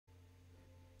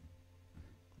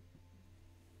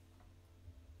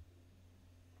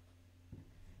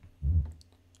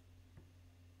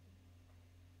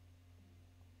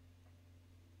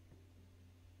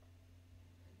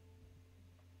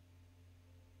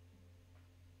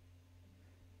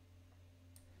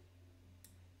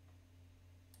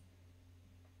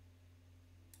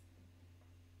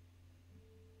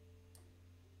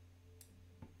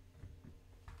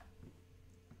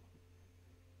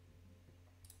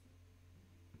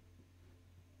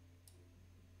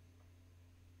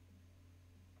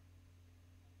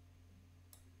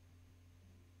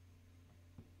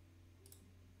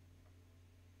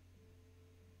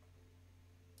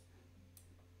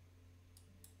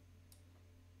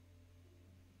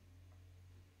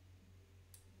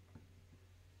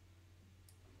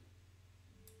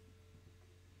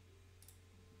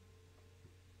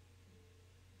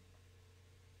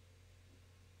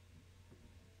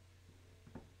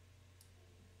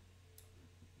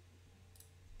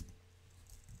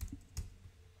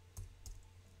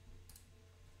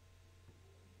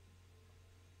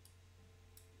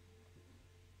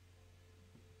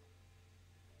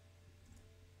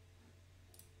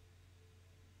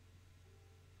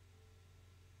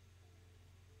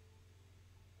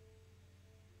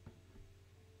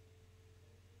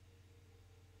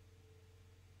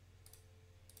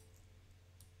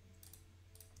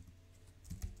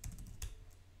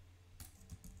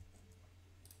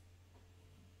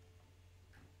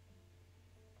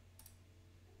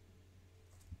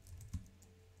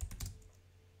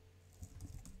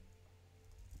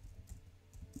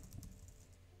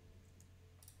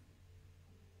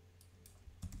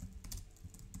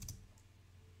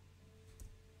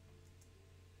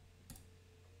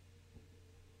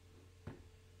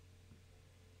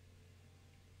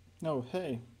Oh,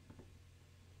 hey,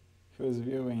 who's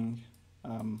viewing?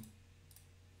 Um,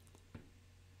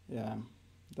 yeah,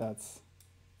 that's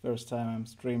first time I'm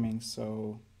streaming,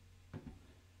 so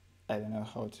I don't know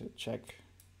how to check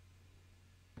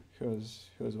who's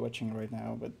watching right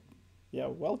now. But yeah,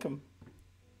 welcome.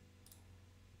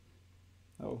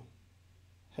 Oh,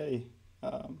 hey,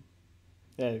 um,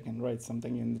 yeah, you can write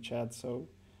something in the chat. So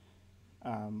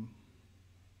um,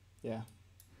 yeah,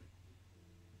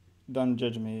 don't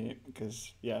judge me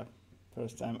because yeah,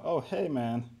 first time. Oh, hey,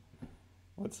 man,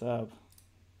 what's up?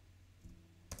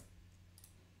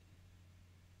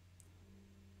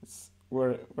 It's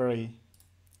very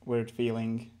weird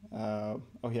feeling. Oh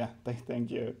yeah,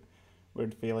 thank you.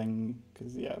 Weird feeling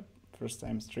because yeah, first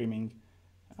time streaming.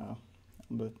 A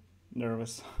bit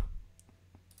nervous.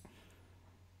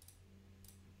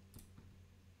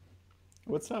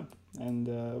 What's up?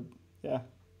 And yeah,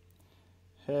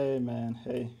 hey man,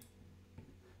 hey.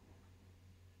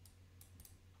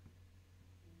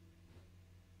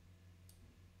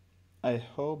 I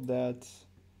hope that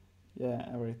yeah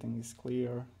everything is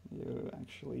clear. You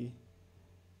actually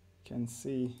can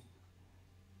see.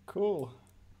 Cool.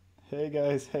 Hey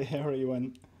guys, hey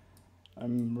everyone.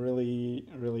 I'm really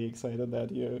excited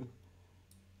that you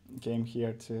came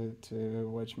here to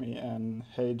watch me. And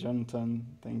hey Jonathan,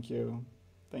 thank you.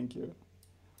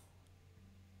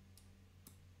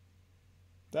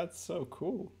 That's so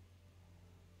cool.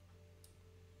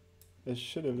 I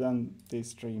should have done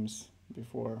these streams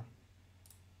before.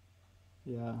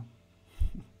 Yeah,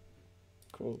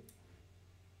 cool.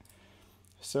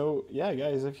 So yeah,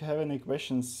 guys, if you have any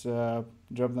questions,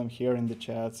 drop them here in the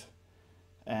chat,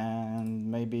 and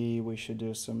maybe we should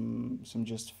do some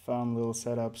just fun little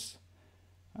setups.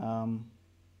 Um,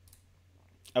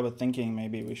 I was thinking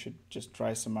maybe we should just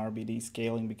try some RBD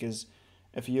scaling because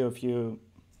if you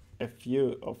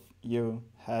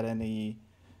had any,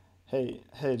 hey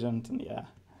Jonathan, yeah,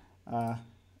 uh,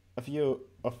 a few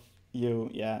of you,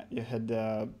 yeah, you had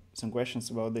some questions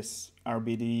about this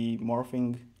RBD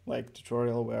morphing like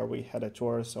tutorial where we had a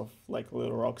torus of like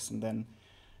little rocks and then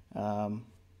um,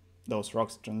 those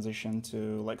rocks transition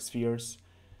to like spheres.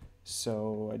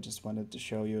 So I just wanted to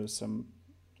show you some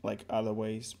like other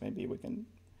ways. Maybe we can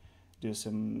do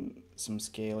some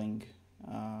scaling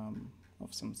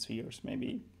of some spheres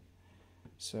maybe.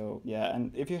 So yeah,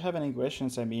 and if you have any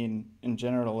questions, I mean, in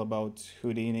general about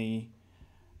Houdini,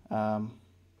 um,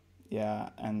 yeah,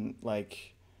 and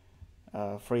like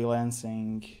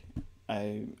freelancing,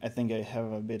 I think I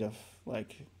have a bit of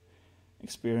like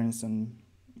experience in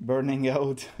burning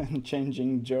out and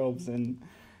changing jobs and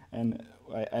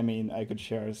I mean I could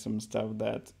share some stuff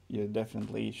that you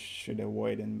definitely should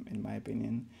avoid in my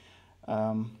opinion.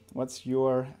 What's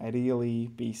your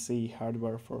ideally PC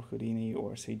hardware for Houdini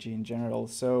or CG in general?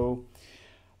 So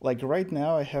like right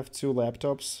now I have two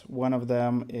laptops. One of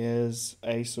them is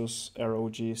Asus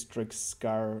ROG Strix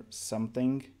Scar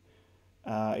something.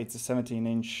 It's a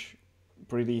 17-inch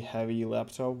pretty heavy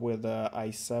laptop with a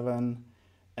i7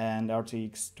 and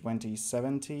RTX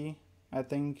 2070, I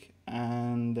think,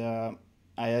 and I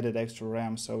added extra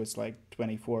RAM, so it's like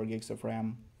 24 gigs of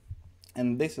RAM.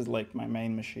 And this is like my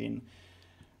main machine.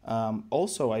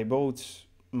 Also, I bought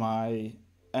my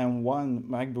M1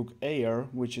 MacBook Air,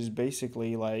 which is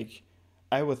basically like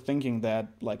I was thinking that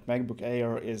like MacBook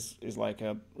Air is like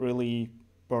a really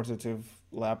portative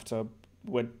laptop,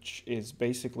 which is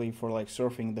basically for like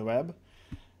surfing the web.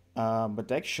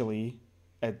 But actually,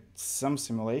 at some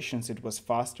simulations, it was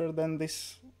faster than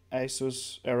this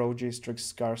Asus ROG Strix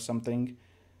Scar something.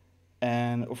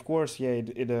 And of course, yeah,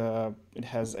 it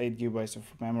has 8 gigabytes of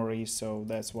memory, so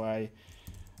that's why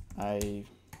I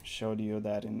showed you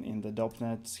that in the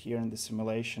DOPNets here in the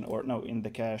simulation, or no, in the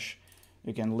cache,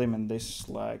 you can limit this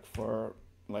like for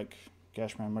like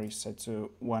cache memory set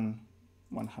to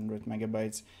 100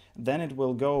 megabytes. Then it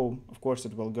will go, of course,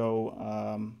 it will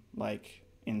go like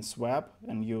in swap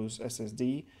and use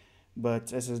SSD, but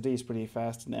SSD is pretty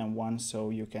fast in M1, so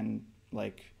you can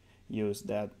like use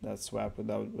that swap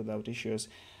without issues.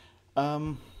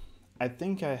 Um, I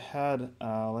think I had.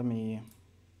 Let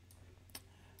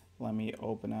me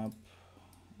open up.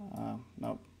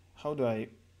 No, how do I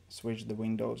switch the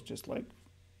windows? Just like,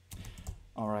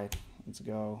 all right, let's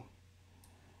go.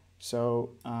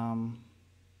 So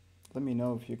let me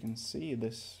know if you can see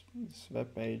this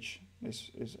web page.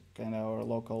 This is kind of our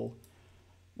local,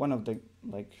 one of the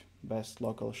like best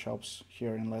local shops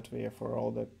here in Latvia for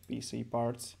all the PC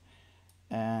parts,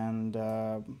 and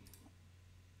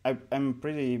I'm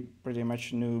pretty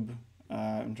much noob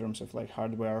in terms of like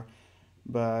hardware,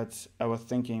 but I was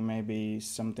thinking maybe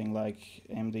something like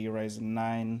AMD Ryzen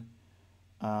 9.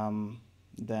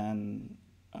 than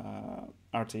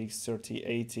RTX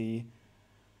 3080.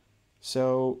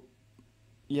 So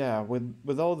yeah,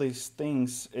 with all these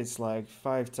things, it's like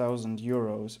 5,000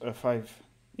 euros,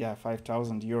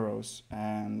 5,000 euros,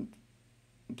 and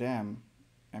damn,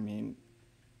 I mean,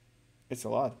 it's a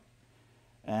lot.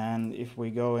 And if we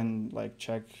go and like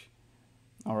check,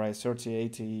 all right,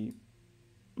 3080,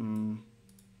 um,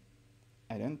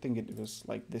 I don't think it was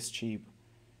like this cheap.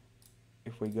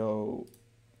 If we go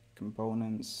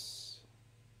components,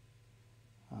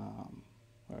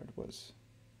 where it was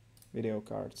video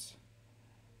cards,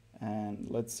 and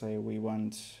let's say we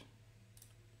want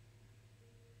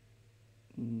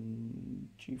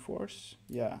GeForce,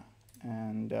 yeah,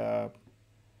 and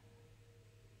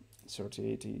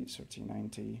 3080,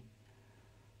 3090.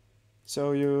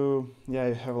 So you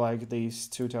have like these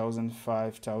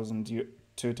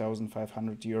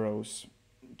 2,500 euros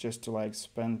just to like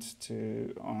spend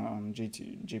to on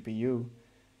GPU,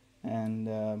 and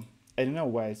I don't know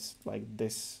why it's like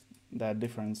that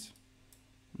difference,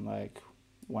 like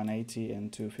 180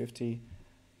 and 250,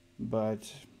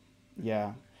 but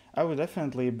yeah, I would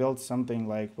definitely build something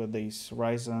like with these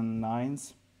Ryzen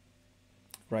 9s,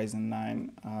 Ryzen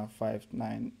 9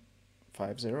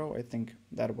 5950, I think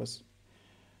that was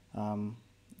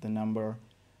the number.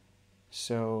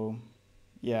 So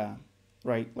yeah,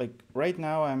 right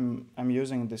now I'm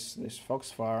using this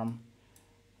Fox Farm.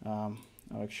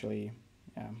 Actually,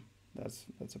 yeah, that's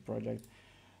a project.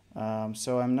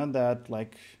 So I'm not that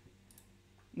like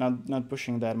not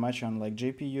pushing that much on like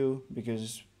GPU,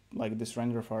 because like this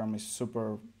render farm is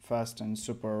super fast and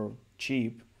super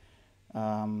cheap.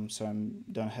 So I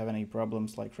don't have any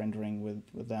problems like rendering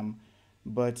with them.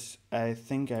 But I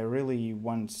think I really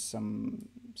want some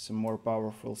more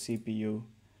powerful CPU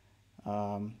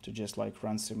to just like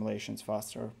run simulations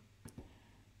faster.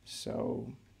 So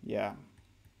yeah.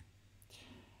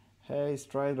 Hey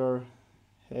Strider.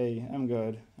 Hey, I'm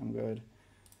good. I'm good.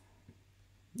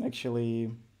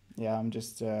 Actually, yeah, I'm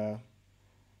just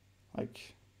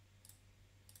like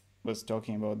was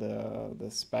talking about the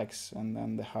specs and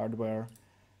then the hardware,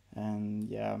 and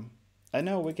yeah, I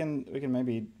know we can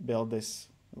maybe build this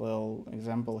little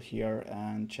example here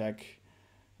and check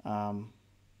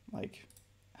like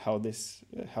how this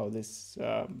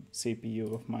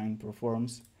CPU of mine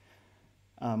performs.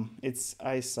 It's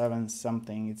i7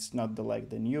 something. It's not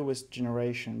the newest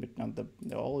generation, but not the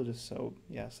oldest. So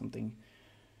yeah, something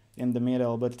in the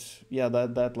middle. But yeah,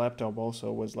 that laptop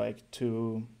also was like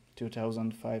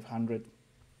 2,500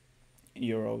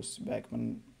 euros back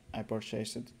when I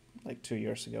purchased it like 2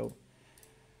 years ago.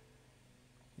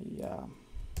 Yeah.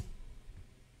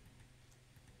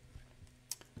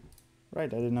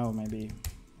 Right. I don't know. Maybe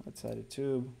let's add a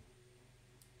tube.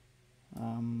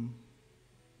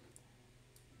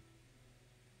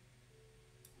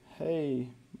 Hey,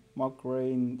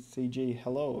 Mockrain CG.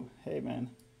 Hello. Hey,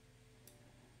 man.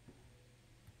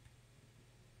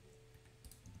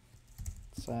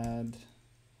 Let's add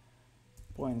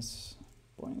points.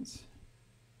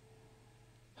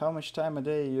 How much time a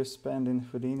day you spend in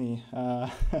Houdini?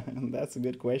 That's a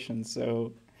good question.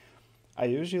 So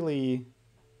I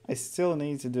still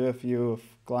need to do a few of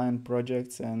client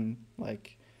projects, and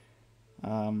like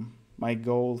my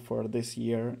goal for this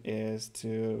year is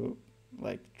to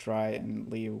like try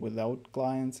and leave without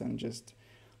clients and just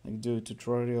like do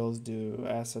tutorials, do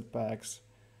asset packs,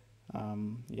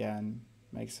 yeah, and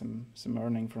make some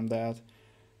earning from that.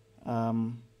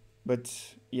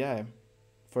 But yeah,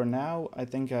 for now, I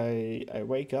think I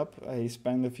wake up, I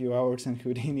spend a few hours in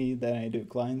Houdini, then I do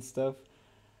client stuff,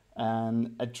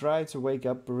 and I try to wake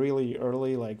up really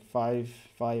early, like 5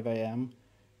 a.m.,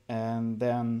 and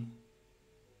then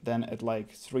at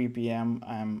like 3 p.m.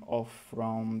 I'm off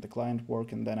from the client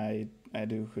work, and then I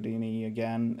do Houdini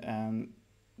again, and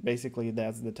basically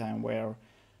that's the time where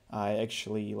I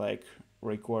actually like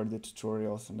record the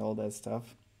tutorials and all that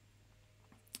stuff.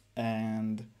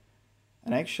 And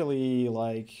actually,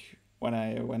 like when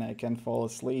I can fall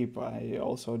asleep, I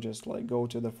also just like go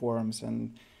to the forums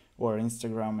and or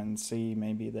Instagram and see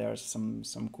maybe there's some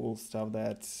cool stuff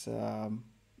that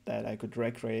I could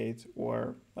recreate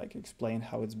or like explain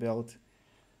how it's built.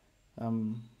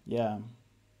 Yeah,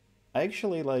 I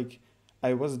actually like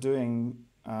I was doing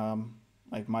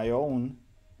like my own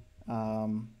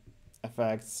um,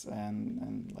 effects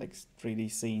and like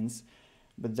 3D scenes,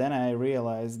 but then I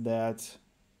realized that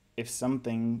if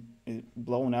something is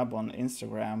blown up on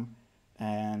Instagram,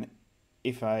 and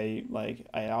if I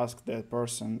ask that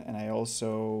person and I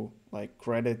also like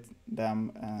credit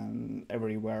them and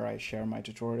everywhere I share my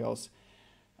tutorials,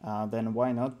 then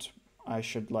why not? I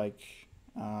should like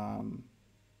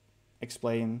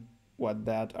explain what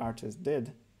that artist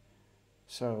did.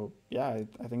 So yeah,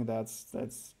 I think that's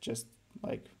just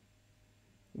like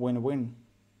win-win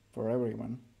for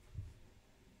everyone.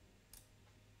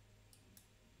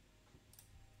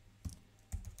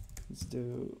 Let's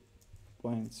do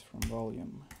points from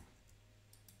volume.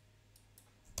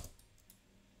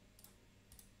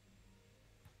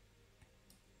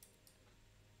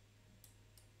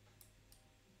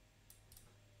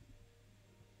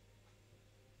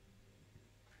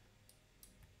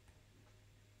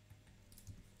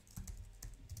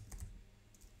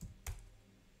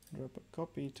 Drop a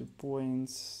copy to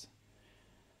points,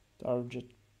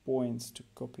 target points to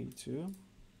copy to,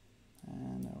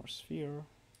 and our sphere.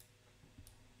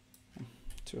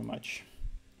 Too much.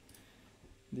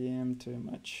 DM too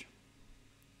much.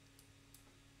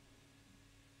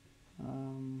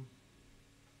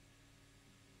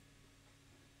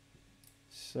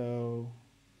 So,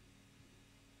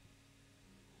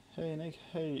 hey Nick,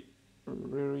 hey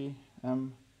Riri,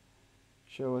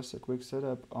 show us a quick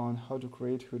setup on how to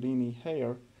create Houdini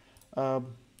hair.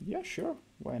 Yeah, sure,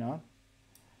 why not?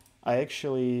 I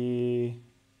actually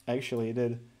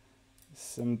did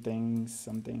something.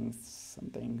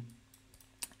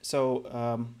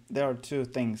 So there are two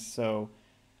things. So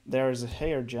there's a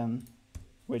hair gen,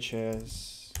 which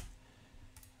is,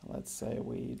 let's say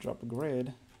we drop a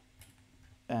grid,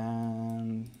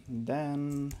 and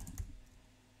then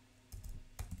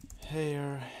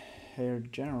hair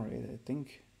generate, I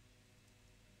think.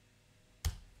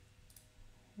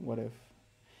 What if,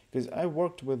 because I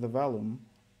worked with the volume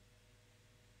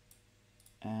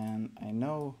and I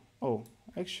know, oh,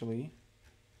 actually,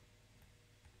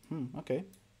 okay,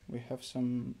 we have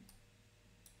some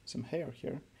hair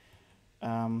here.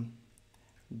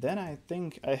 Then I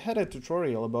think I had a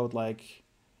tutorial about, like,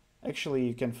 actually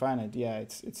you can find it, yeah,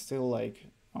 it's still like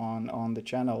on the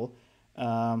channel,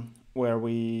 where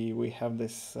we have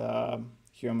this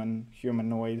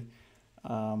humanoid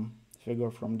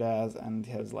figure from Daz, and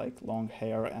he has like long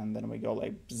hair, and then we go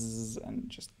like bzzz and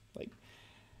just like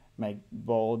make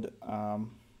bold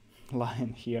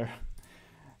line here,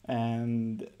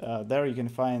 and there you can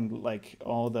find like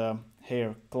all the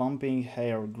hair clumping,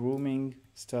 hair grooming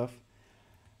stuff.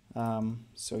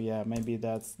 So yeah, maybe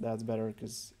that's better,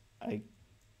 because I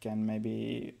can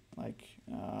maybe like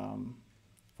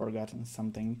forgotten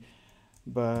something.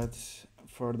 But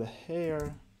for the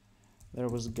hair, there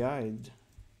was guide,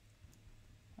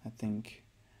 I think.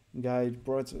 Guide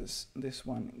process, this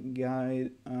one,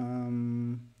 guide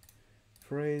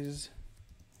phrase,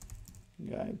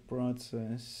 guide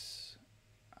process,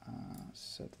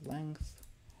 set length,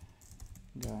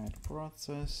 guide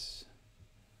process.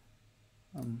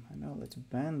 I know, let's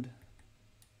bend.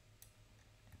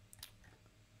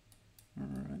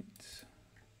 Alright.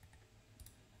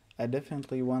 I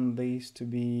definitely want these to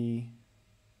be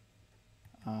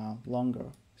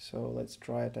longer, so let's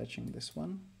try attaching this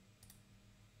one.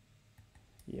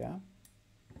 Yeah.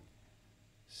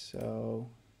 So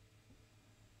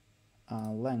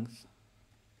length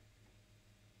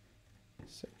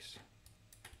 6.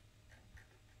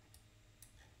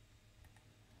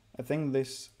 I think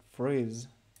this phrase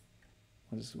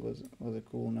was a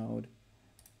cool node.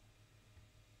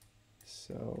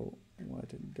 So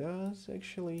what it does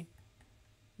actually,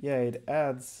 yeah, it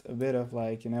adds a bit of,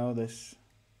 like, you know, this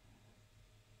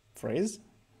phrase.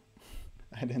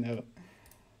 I don't know.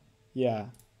 Yeah.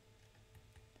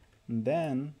 And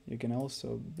then you can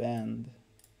also bend.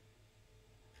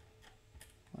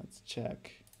 Let's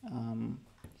check.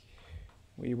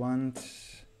 We want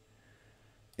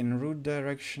in root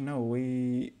direction. No,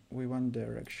 we want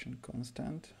direction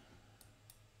constant.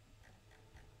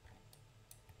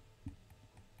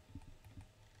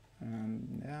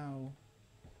 And now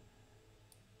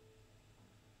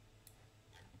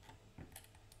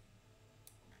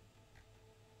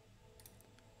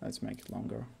let's make it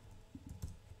longer.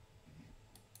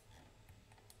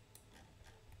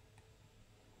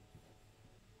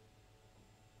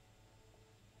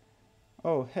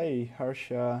 Oh, hey,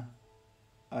 Harsha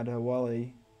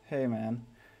Adawali. Hey, man.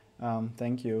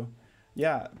 Thank you.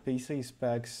 Yeah, PC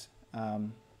specs.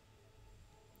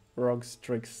 ROG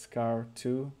Strix Scar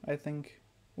 2, I think,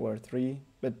 or 3,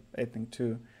 but I think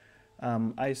 2.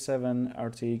 i7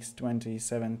 RTX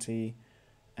 2070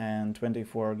 and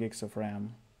 24 gigs of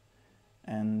RAM.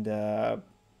 And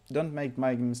don't make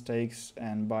my mistakes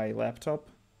and buy laptop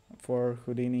for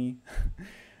Houdini.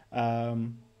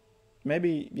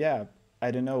 Maybe, yeah,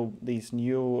 I don't know, these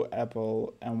new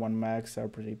Apple M1 Macs are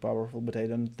pretty powerful, but I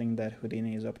don't think that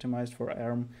Houdini is optimized for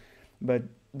ARM. But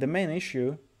the main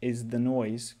issue is the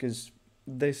noise, because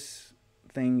this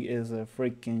thing is a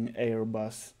freaking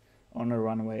Airbus on a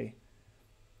runway.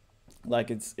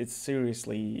 Like it's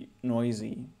seriously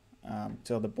noisy,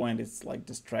 till the point it's like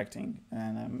distracting,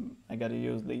 and I gotta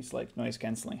use these like noise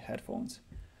canceling headphones.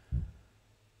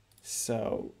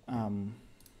 So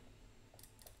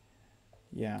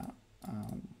yeah,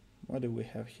 what do we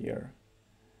have here?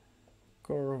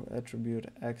 Curve, attribute,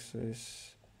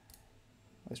 axis.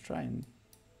 Let's try and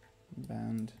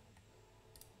bend.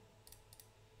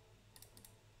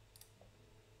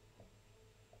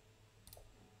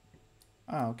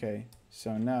 Ah, okay.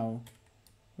 So now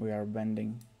we are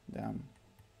bending them.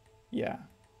 Yeah.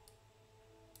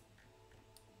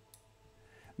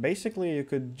 Basically, you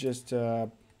could just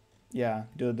yeah,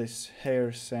 do this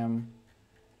hair sim.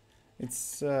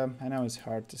 It's I know it's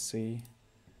hard to see.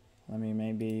 Let me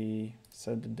maybe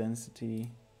set the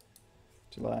density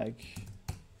to like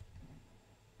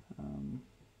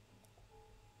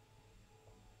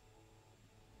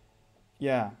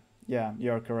yeah, yeah,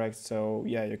 you're correct. So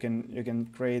yeah, you can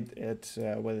create it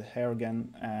with hair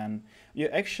gen, and you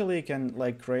actually can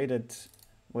like create it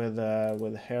with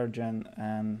hair gen,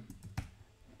 and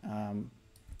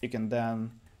you can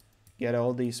then get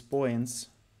all these points.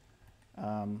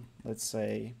 Let's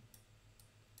say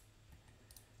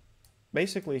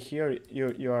basically here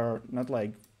you are not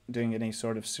like doing any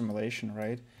sort of simulation,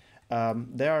 right?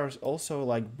 There are also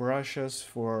like brushes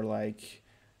for like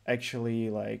actually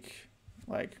like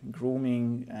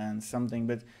grooming and something,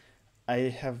 but I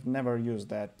have never used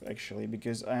that actually,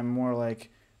 because I'm more like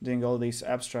doing all these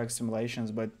abstract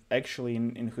simulations. But actually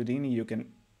in Houdini you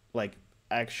can like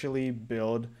actually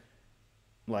build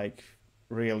like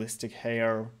realistic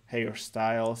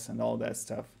hairstyles and all that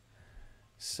stuff.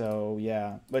 So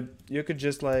yeah, but you could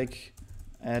just like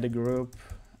add a group,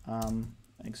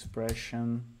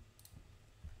 expression,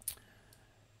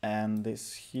 and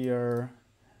this here,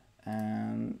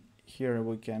 and here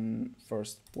we can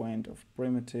first point of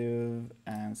primitive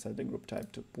and set the group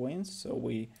type to points. So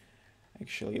we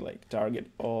actually like target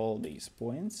all these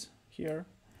points here,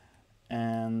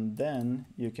 and then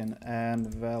you can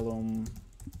add volume,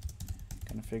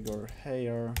 configure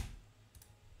hair,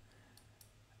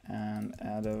 and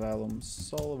add a volume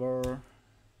solver.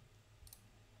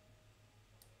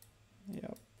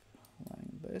 Yep,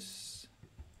 like this.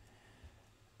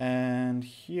 And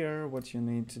here what you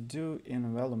need to do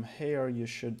in volume hair, you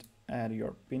should add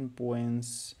your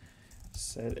pinpoints,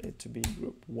 set it to be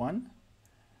group 1,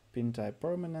 pin type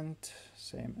permanent,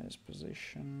 same as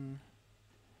position.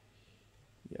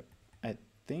 Yep, I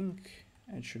think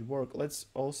it should work. Let's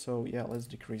also, yeah, let's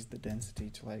decrease the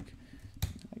density to like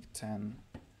 10.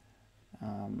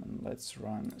 Let's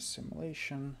run a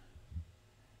simulation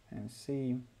and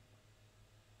see.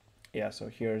 Yeah, so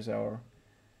here's our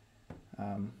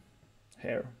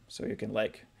hair. So you can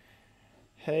like,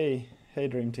 hey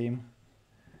dream team.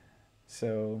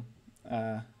 So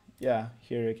yeah,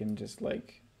 here you can just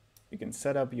like, you can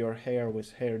set up your hair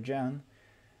with hair gen,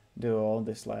 do all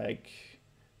this like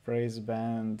phrase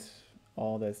band,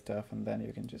 all that stuff, and then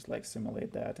you can just like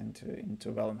simulate that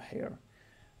into volume hair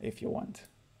if you want.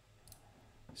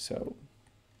 So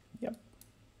yep.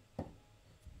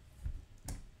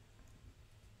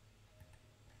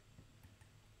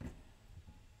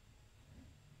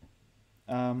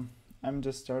 I'm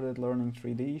just started learning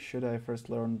 3D. Should I first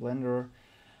learn Blender?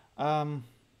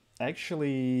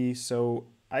 Actually, so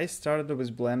I started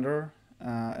with Blender,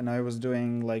 and I was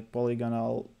doing like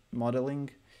polygonal modeling.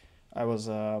 I was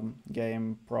a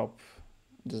game prop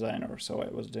designer, so I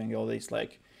was doing all these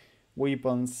like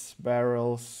weapons,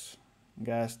 barrels,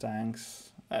 gas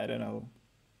tanks, I don't know,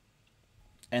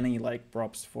 any like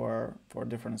props for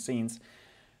different scenes.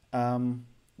 Then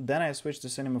I switched to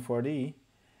Cinema 4D,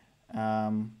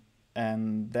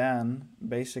 and then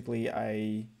basically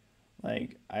I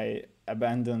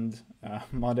abandoned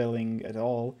modeling at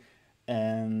all,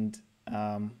 and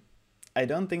I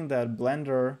don't think that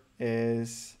Blender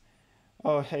is.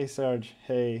 Oh, hey Serge,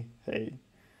 hey.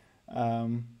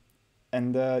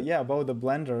 And yeah, about the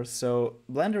Blender. So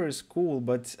Blender is cool,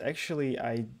 but actually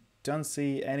I don't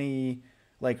see any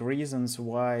like reasons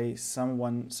why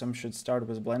some should start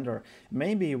with Blender.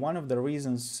 Maybe one of the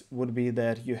reasons would be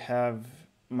that you have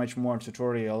much more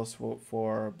tutorials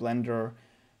for Blender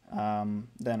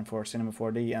than for Cinema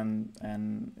 4D, and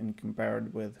in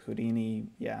compared with Houdini.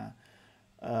 Yeah,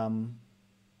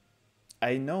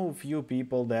 I know few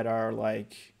people that are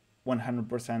like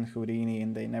 100% Houdini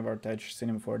and they never touch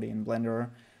Cinema 4D in Blender.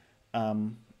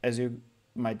 As you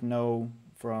might know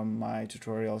from my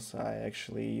tutorials, I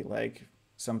actually like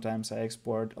sometimes I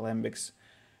export Alembics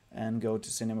and go to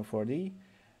Cinema 4D.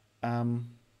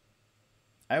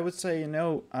 I would say,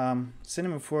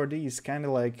 Cinema 4D is kind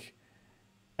of like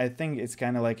I think it's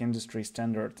kind of like industry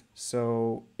standard.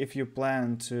 So if you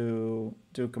plan to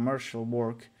do commercial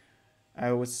work,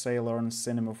 I would say learn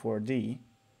Cinema 4D,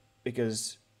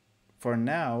 because for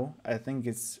now I think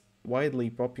it's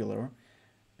widely popular,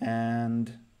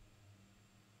 and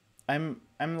I'm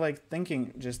like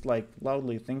thinking, just like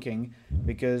loudly thinking,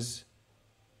 because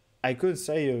I could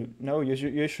say no,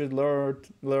 you should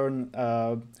learn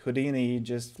Houdini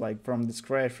just like from the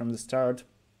scratch, from the start.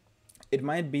 It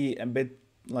might be a bit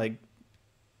like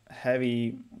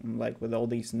heavy, like with all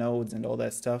these nodes and all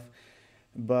that stuff,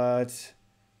 but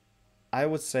I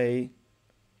would say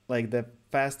like the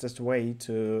fastest way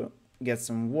to get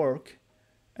some work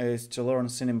is to learn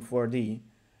Cinema 4D.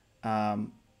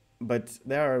 Um, but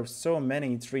there are so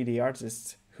many 3D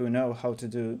artists who know how to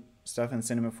do stuff in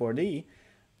Cinema 4D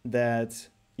that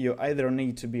you either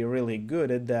need to be really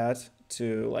good at that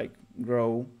to like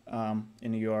grow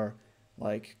in your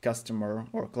like customer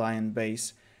or client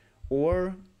base,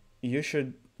 or you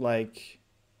should like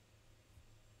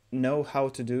know how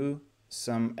to do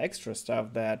some extra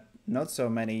stuff that not so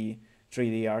many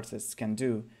 3D artists can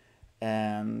do.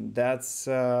 And that's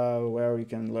where you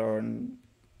can learn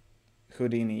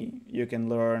Houdini. You can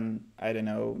learn, I don't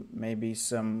know, maybe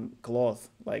some cloth,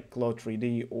 like Cloth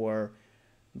 3D, or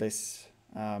this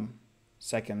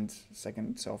second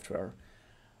software.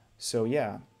 So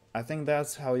yeah, I think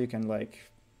that's how you can like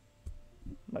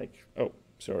oh,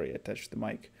 sorry, I touched the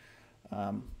mic.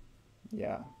 Um,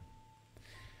 yeah,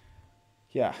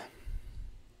 yeah.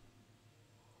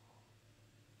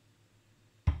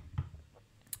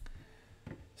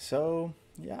 So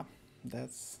yeah,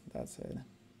 that's it.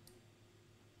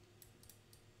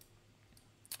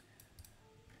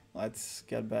 Let's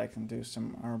get back and do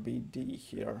some RBD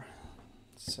here.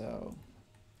 So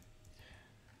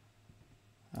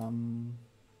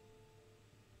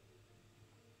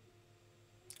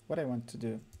what I want to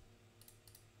do.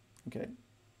 Okay.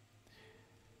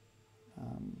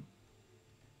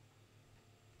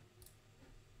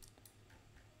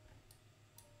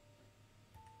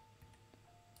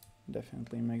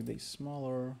 Definitely make these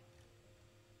smaller,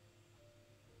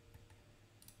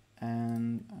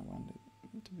 and I want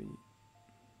it to be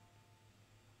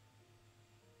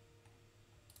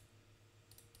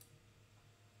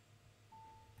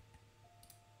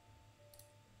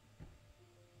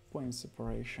point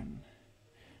separation.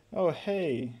 Oh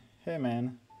hey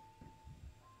man.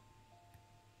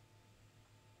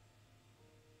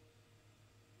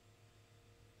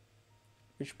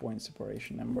 Which point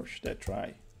separation number should I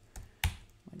try?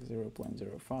 Like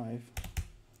 0.05,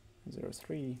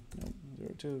 0.3, no,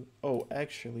 0.2. Oh,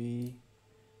 actually,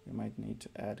 we might need to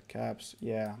add caps.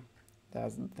 Yeah,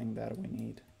 that's the thing that we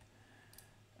need.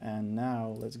 And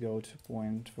now let's go to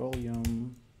point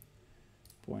volume,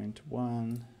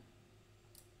 0.1.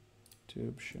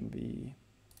 Tube should be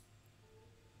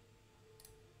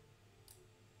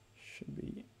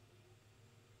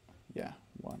yeah,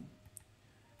 1.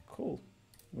 Cool.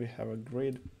 We have a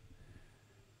grid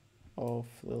of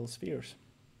little spheres.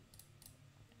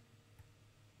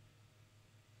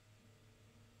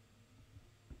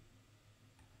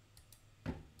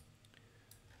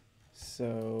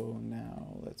 So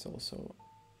now let's also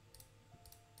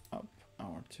up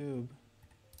our tube,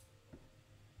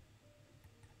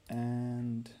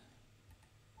 and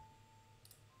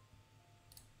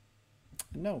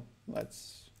no,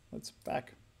 let's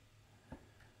back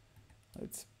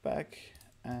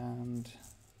and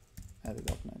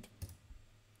edit.net.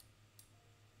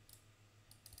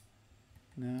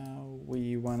 Now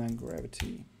we wanna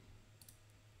gravity.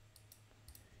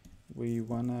 We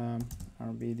wanna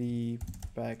RBD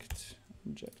packed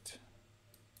object.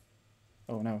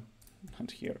 Oh no, not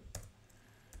here.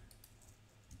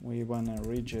 We want a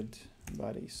rigid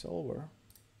body solver.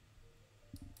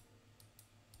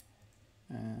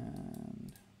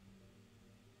 And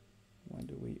what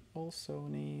do we also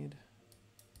need?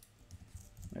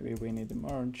 Maybe we need a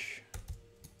merge.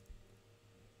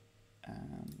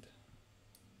 And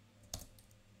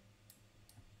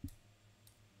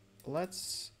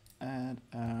let's add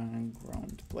a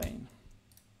ground plane.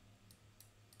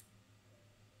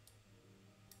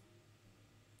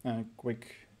 A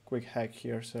quick hack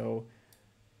here. So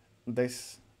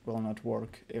this will not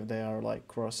work if they are like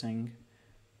crossing,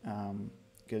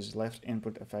 because left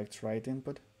input affects right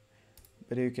input.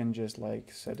 But you can just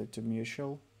like set it to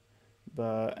mutual,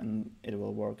 and it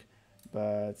will work.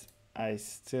 But I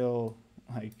still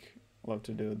like love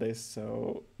to do this,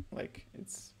 so like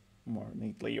it's more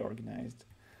neatly organized.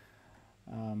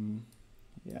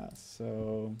 Yeah,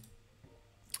 so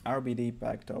RBD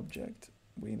packed object,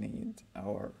 we need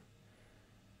our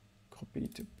copy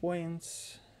to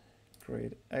points,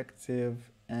 create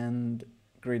active and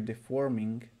grid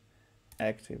deforming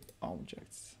active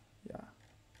objects. Yeah.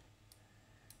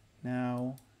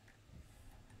 Now,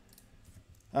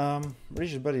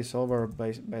 rigid body solver,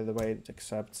 by the way, it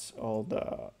accepts all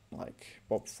the like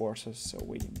pop forces, so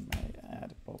we may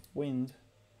add pop wind,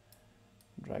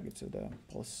 drag it to the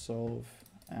pulse solve,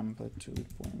 amplitude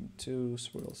 0.2,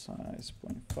 swirl size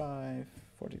 0.5,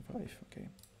 45, okay.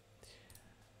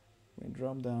 We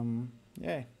drop them,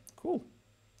 yay, cool.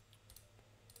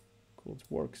 Cool, it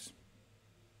works.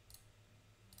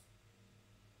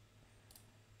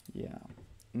 Yeah,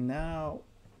 now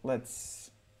let's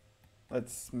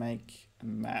make a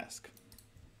mask.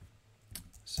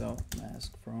 So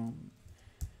mask from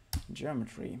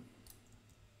geometry.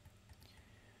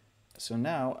 So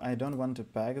now I don't want to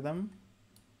pack them.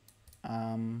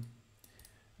 I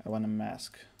want a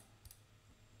mask.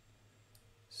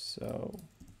 So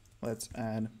let's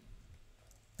add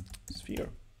sphere,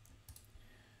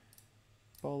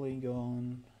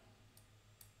 polygon,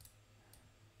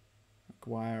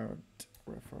 acquired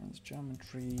reference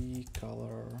geometry,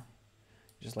 color.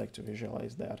 Just like to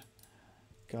visualize that.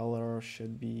 Color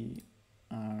should be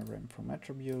rem from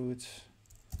attribute,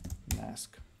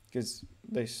 mask, because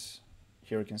this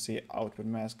here you can see output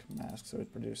mask, so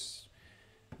it produces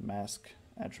mask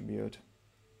attribute.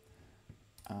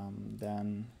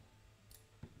 Then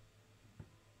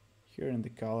here in the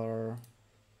color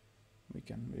we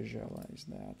can visualize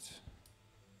that.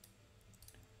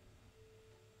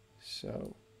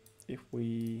 So if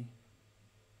we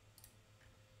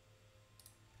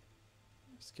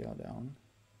scale down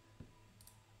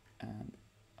and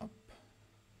up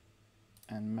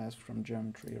and mask from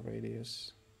geometry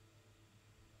radius,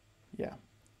 yeah,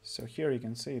 so here you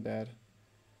can see that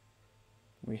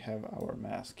we have our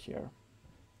mask here.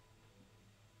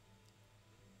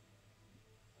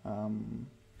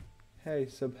 Hey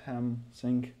Subham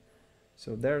Singh,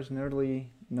 so there's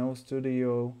nearly no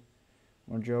studio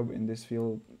or job in this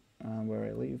field where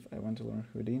I live. I want to learn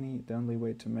Houdini. The only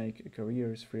way to make a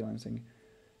career is freelancing.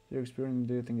 Your experience,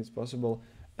 do you think it's possible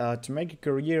to make a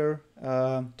career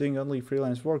doing only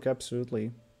freelance work?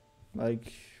 Absolutely.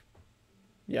 Like,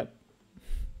 yep,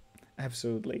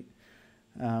 absolutely.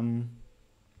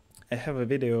 I have a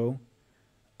video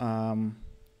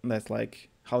that's like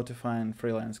how to find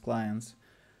freelance clients,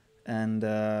 and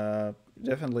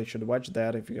definitely should watch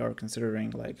that if you are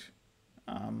considering like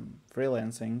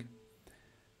freelancing.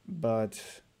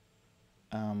 But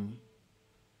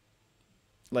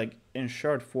like in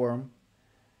short form,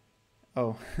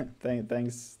 oh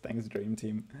thanks Dream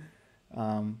Team.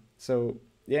 So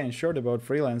yeah, in short about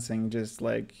freelancing, just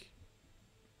like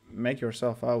make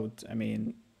yourself out. I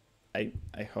mean, I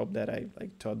hope that I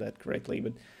like taught that correctly,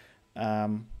 but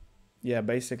yeah,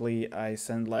 basically I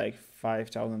send like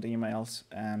 5,000 emails,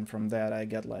 and from that I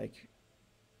get like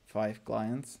 5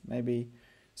 clients maybe.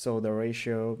 So the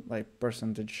ratio, like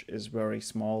percentage, is very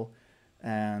small,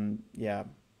 and yeah,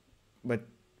 but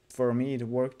for me it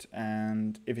worked.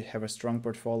 And if you have a strong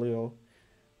portfolio,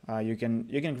 you can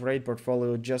create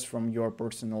portfolio just from your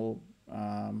personal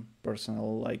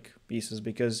like pieces,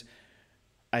 because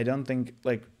I don't think,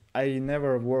 like, I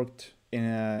never worked in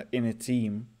a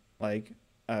team, like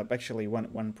actually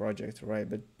one project, right?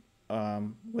 But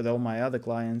with all my other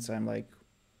clients, I'm like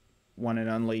one and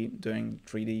only doing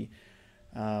 3D.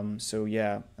 So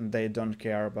yeah, and they don't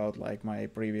care about like my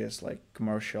previous like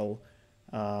commercial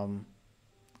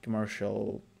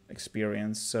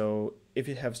experience. So if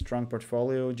you have strong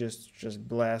portfolio, just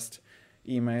blast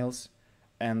emails.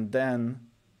 And then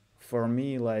for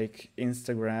me, like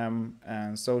Instagram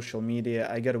and social media,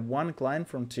 I got one client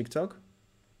from TikTok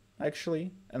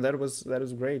actually, and that was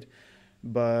great.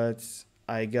 But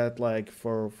I got like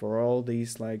for all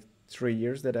these like 3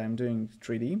 years that I'm doing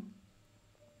 3D,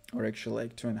 or actually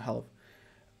like 2.5,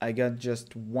 I got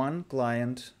just one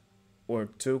client or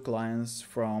 2 clients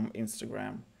from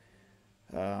Instagram.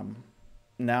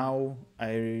 Now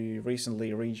I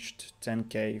recently reached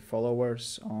 10k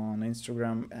followers on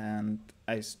Instagram, and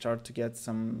I start to get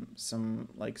some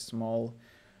like small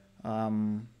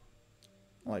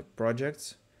like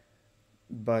projects.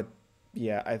 But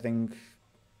yeah, I think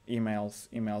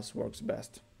emails works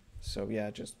best. So yeah,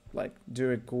 just like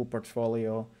do a cool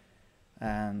portfolio,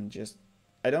 and just,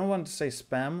 I don't want to say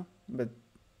spam, but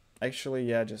actually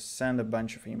yeah, just send a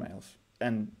bunch of emails.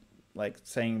 And like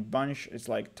saying bunch, it's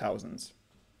like thousands.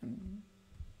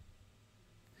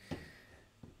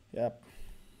 Yep.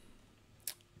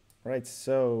 Right,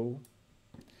 so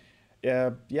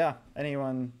yeah,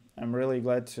 anyone, I'm really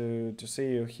glad to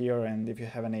see you here, and if you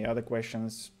have any other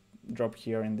questions, drop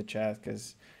here in the chat,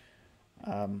 because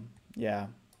yeah,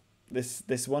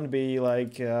 this won't be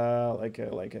like a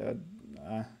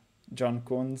uh, John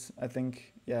Kunz, I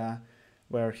think, yeah,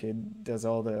 where he does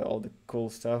all the cool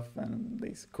stuff and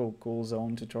these cool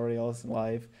zone tutorials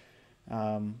live.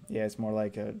 Yeah, it's more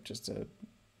like a just a,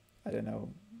 I don't know,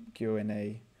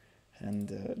 Q&A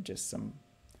and just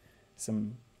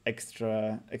some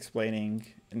extra explaining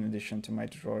in addition to my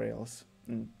tutorials.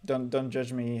 And don't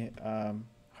judge me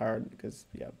hard, because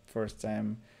yeah, first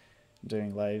time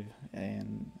doing live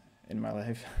in my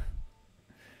life.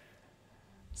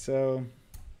 So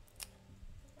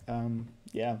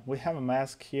yeah, we have a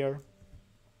mask here,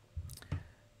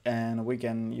 and we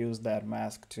can use that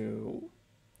mask to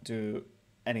do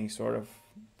any sort of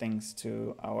things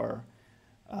to our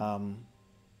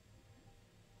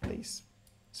these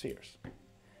spheres.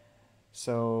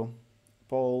 So,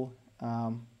 Paul,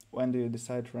 when do you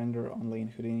decide to render only in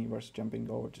Houdini versus jumping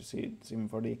over to Sim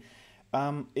 4D?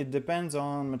 It depends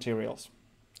on materials,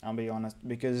 I'll be honest,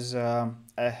 because I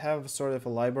have sort of a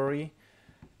library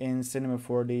in Cinema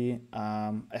 4D.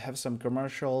 I have some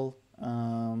commercial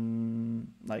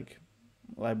like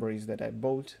libraries that I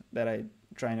bought that I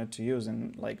try not to use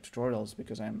in like tutorials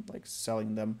because I'm like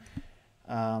selling them.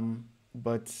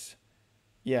 But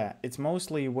yeah, it's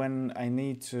mostly when I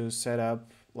need to set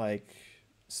up like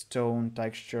stone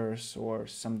textures or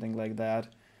something like that.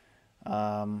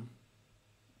 I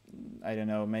don't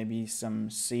know, maybe some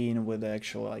scene with the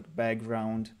actual like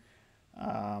background.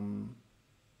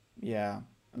 Yeah,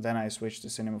 then I switch to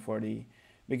Cinema 4D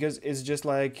because it's just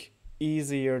like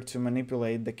easier to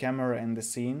manipulate the camera and the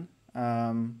scene.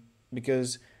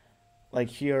 Because like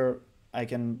here I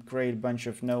can create a bunch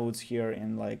of nodes here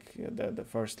in like the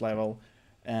first level,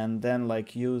 and then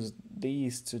like use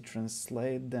these to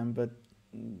translate them. But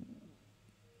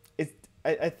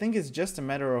I think it's just a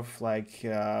matter of like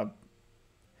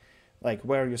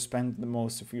where you spend the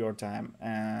most of your time.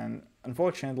 And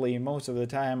unfortunately, most of the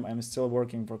time I'm still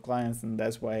working for clients, and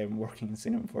that's why I'm working in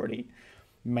Cinema 4D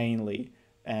mainly,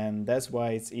 and that's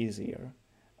why it's easier.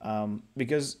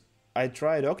 Because I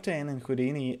tried Octane and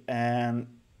Houdini, and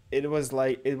it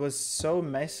was so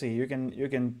messy. You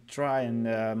can try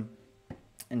and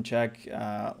check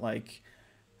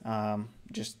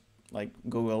just like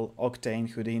Google Octane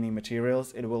Houdini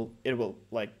materials. It will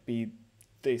like be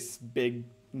this big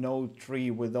node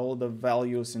tree with all the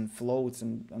values and floats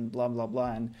and blah blah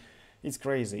blah, and it's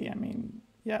crazy. I mean,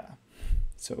 yeah.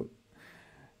 So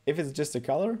if it's just a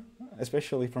color,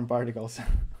 especially from particles,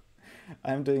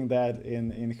 I'm doing that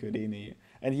in Houdini.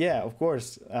 And yeah, of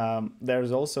course,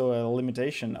 there's also a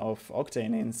limitation of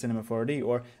Octane in Cinema 4D,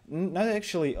 or not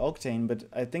actually Octane, but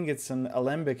I think it's an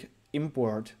Alembic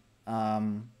import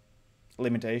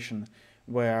limitation,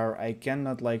 where I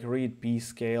cannot like read P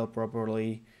scale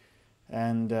properly,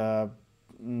 and I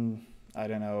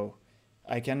don't know,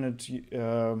 I cannot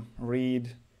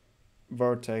read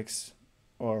vertex,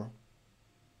 or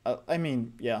I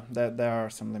mean, yeah, there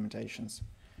are some limitations.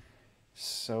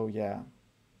 So yeah,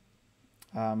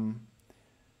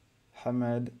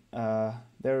 Hamed,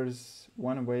 there's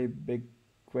one way big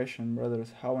question,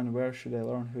 brothers. How and where should I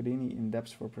learn Houdini in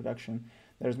depth for production?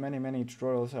 There's many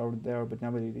tutorials out there, but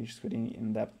nobody teaches Houdini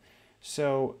in depth.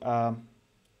 So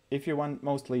if you want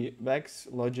mostly Vex,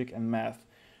 logic, and math,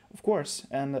 of course,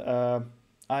 and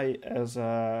I, as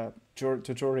a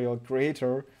tutorial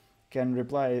creator, can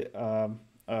reply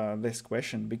this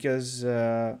question, because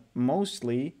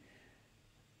mostly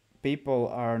people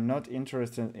are not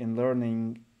interested in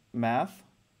learning math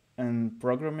and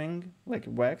programming like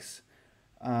Vex.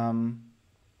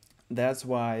 That's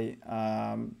why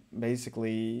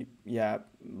basically, yeah,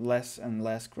 less and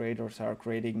less creators are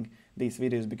creating these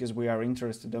videos, because we are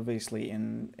interested obviously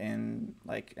in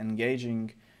like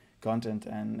engaging content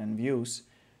and views.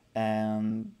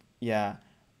 And yeah,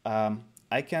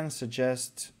 I can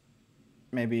suggest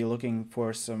maybe looking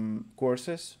for some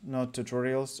courses, not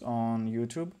tutorials, on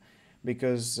YouTube,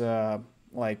 because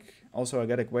like also I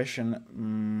got a question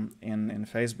in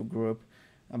Facebook group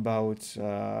about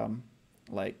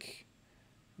like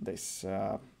this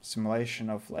simulation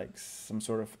of like some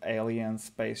sort of alien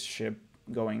spaceship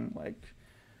going like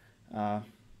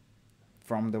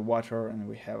from the water, and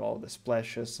we have all the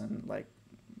splashes and like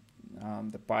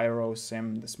the pyro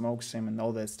sim, the smoke sim, and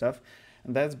all that stuff.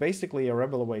 And that's basically a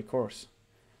Rebel Away course.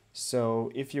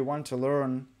 So if you want to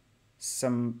learn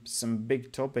some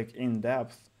big topic in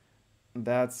depth,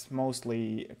 that's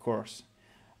mostly a course.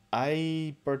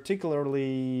 I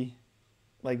particularly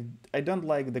I don't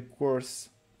like the course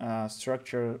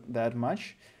structure that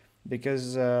much,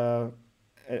 because I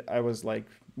was like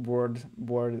bored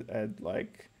at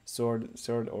like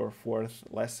third or fourth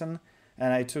lesson,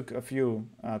 and I took a few,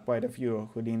 quite a few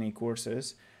Houdini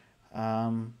courses.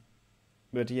 Um,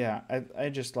 but yeah, I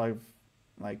just like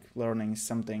learning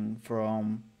something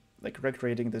from like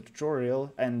recreating the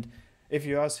tutorial. And if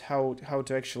you ask how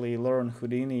to actually learn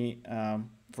Houdini,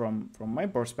 from my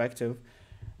perspective,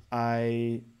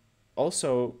 I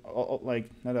also, like,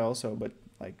 not also, but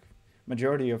like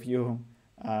majority of you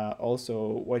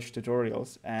also watch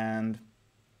tutorials. And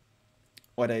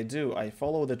what I do, I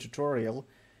follow the tutorial,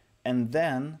 and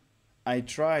then I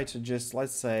try to just,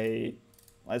 let's say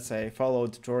follow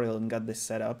the tutorial and get this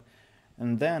set up,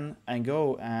 and then I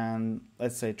go and,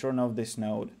 let's say, turn off this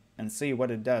node and see what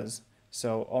it does.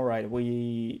 So all right,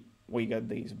 we got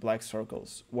these black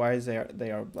circles. Why is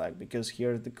they are black? Because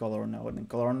here's the color node, and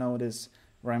color node is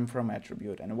rem from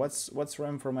attribute. And what's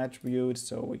rem from attribute?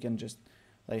 So we can just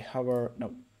like hover,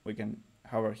 no, we can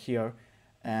hover here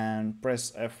and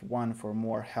press F1 for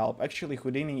more help. Actually,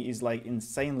 Houdini is like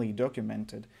insanely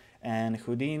documented, and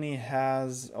Houdini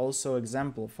has also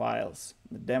example files,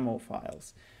 the demo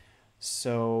files.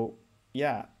 So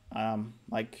yeah,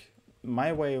 like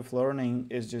my way of learning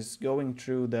is just going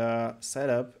through the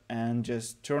setup and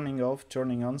just turning off,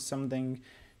 turning on something,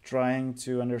 trying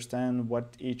to understand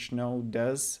what each node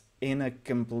does in a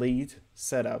complete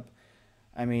setup.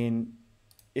 I mean,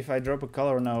 if I drop a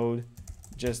color node,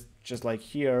 just like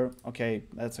here, okay,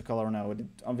 that's a color node. It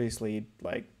obviously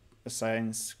like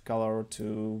assigns color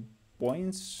to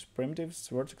points, primitives,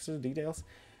 vertices, details.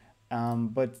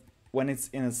 But when it's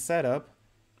in a setup,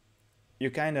 you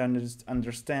kind of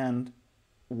understand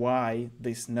why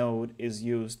this node is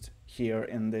used here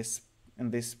in this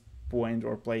point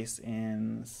or place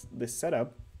in this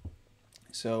setup.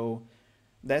 So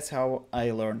that's how I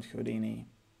learned Houdini.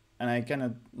 And I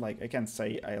can't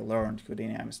say I learned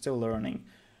Houdini, I'm still learning,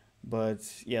 but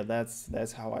yeah,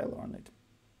 that's how I learned it.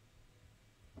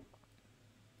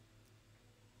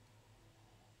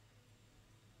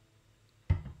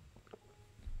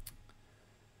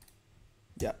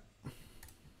 Yeah.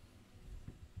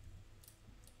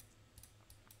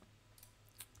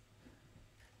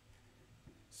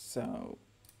 So,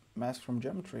 mask from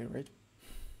geometry, right?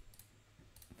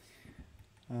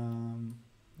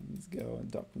 Let's go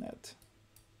 .NET.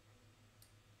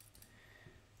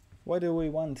 What do we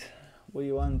want?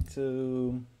 We want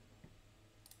to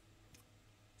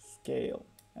scale,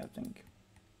 I think.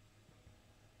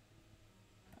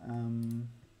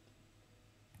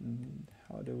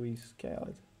 How do we scale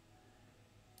it?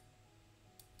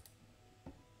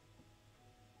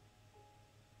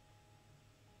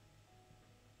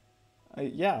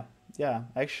 Yeah,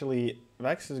 actually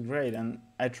Vex is great, and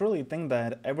I truly think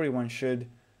that everyone should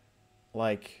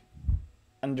like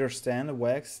understand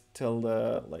Vex till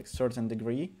the like certain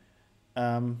degree,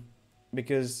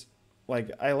 because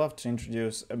like I love to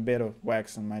introduce a bit of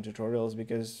Vex in my tutorials,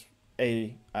 because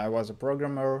A, I was a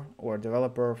programmer or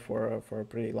developer for a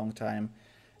pretty long time,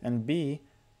 and B,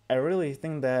 I really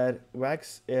think that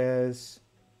Vex is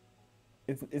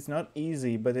it's not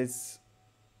easy, but it's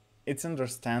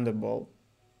understandable.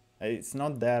 It's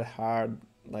not that hard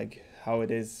like how it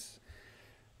is,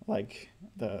 like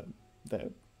the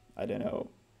I don't know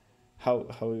how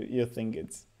you think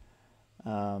it's,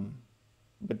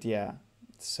 but yeah.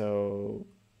 So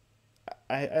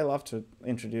I love to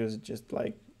introduce just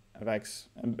like Vex,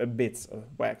 bits of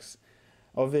Vex.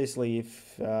 Obviously,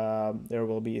 if there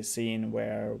will be a scene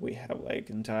where we have like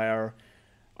entire,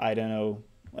 I don't know,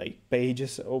 like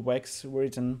pages of Vex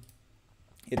written,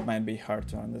 it might be hard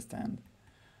to understand.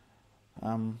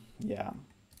 Yeah,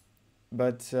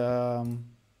 but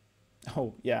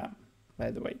oh yeah,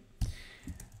 by the way,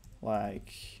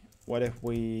 like, what if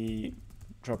we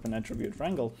drop an attribute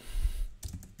wrangle,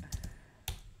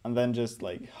 and then just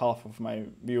like half of my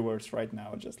viewers right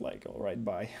now just like, all right,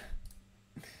 bye.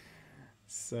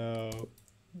 So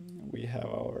we have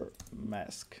our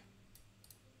mask.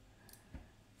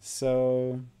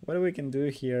 So what we can do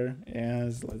here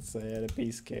is, let's say, at a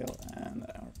p scale, and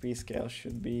our p scale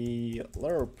should be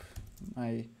lerp,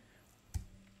 my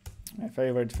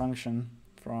favorite function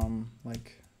from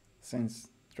like since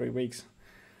 3 weeks.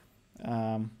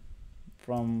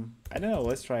 From, I don't know,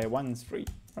 let's try 1 3,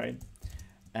 right?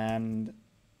 And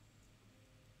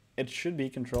it should be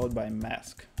controlled by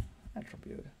mask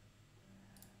attribute.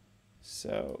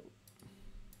 So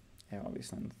yeah,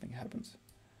 obviously nothing happens,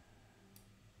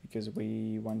 because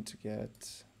we want to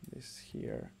get this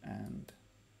here and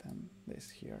then this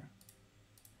here.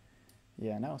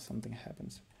 Yeah, now something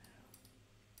happens.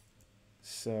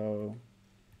 So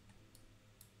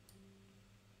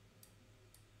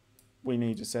we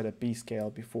need to set a p scale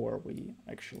before we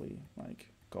actually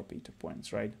like copy to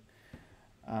points, right?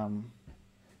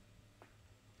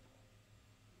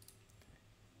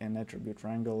 an attribute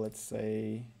triangle, let's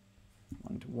say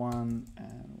 1 to 1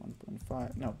 and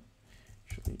 1.5, no,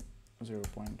 should be 0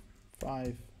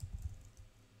 0.5,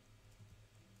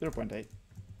 0 0.8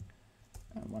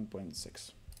 and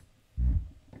 1.6.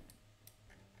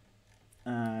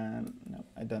 And no,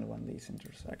 I don't want these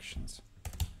intersections.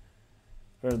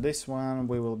 For this one,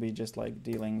 we will be just like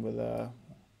dealing with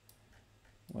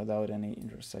without any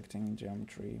intersecting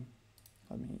geometry.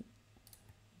 Let me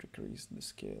decrease the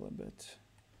scale a bit.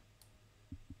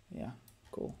 Yeah,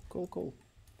 cool.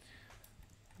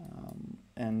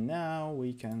 And now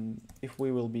we can, if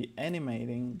we will be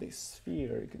animating this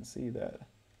sphere, you can see that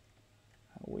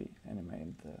how we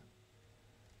animate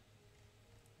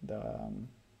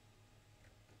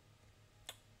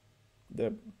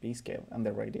the B scale and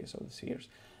the radius of the spheres.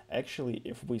 Actually,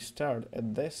 if we start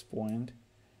at this point,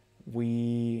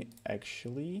 we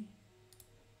actually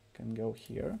can go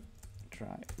here,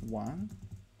 try 1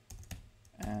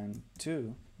 and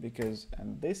 2, because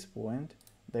at this point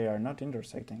they are not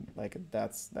intersecting. Like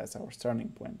that's our starting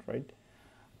point, right?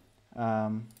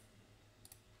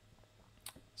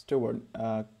 Stewart,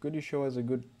 could you show us a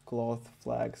good cloth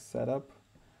flag setup?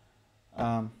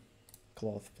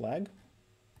 Cloth flag?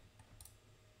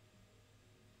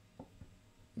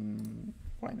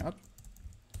 Why not?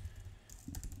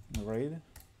 Right.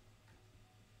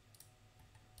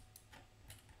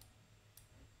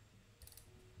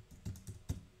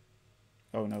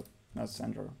 Oh no, not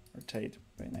center, rotate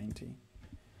by 90.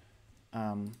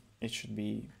 It should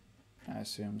be, I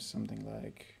assume, something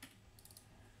like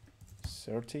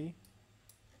 30.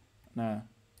 No,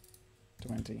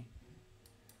 20.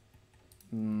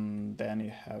 Then you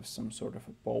have some sort of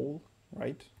a pole,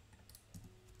 right?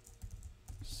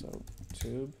 So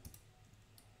tube.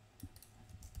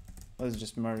 Let's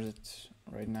just merge it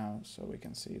right now so we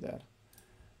can see that.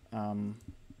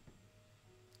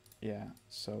 Yeah,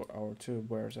 so our tube,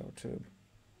 where's our tube?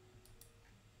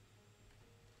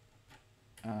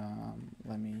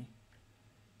 Let me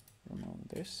remove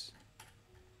this,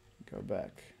 go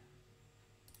back.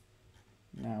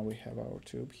 Now we have our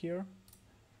tube here.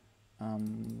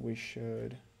 We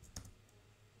should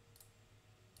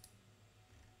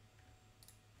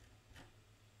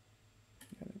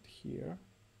get it here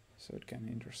so it can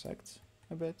intersect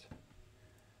a bit.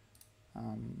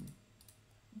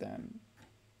 Then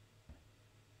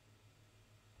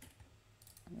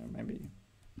maybe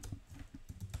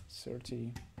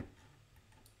 30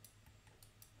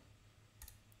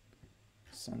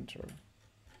 center,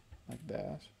 like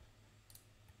that.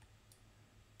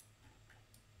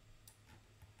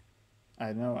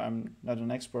 I know I'm not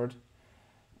an expert.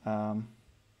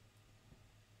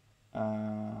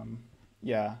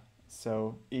 Yeah,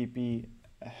 so EP,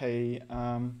 hey,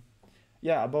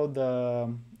 yeah, about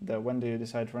the when do you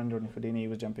decide to render in Houdini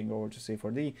was jumping over to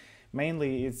C4D.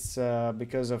 Mainly it's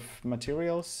because of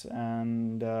materials,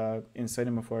 and in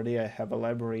Cinema 4D I have a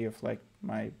library of like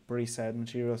my preset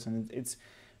materials, and it's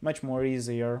much more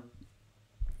easier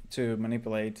to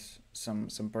manipulate some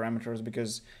parameters,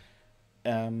 because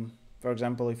for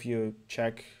example, if you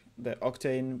check the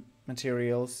Octane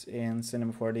materials in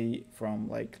Cinema 4D from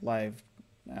like live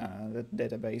the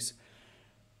database,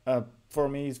 for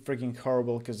me it's freaking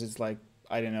horrible, because it's like,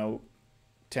 I don't know,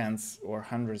 tens or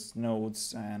hundreds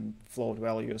nodes and float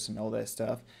values and all that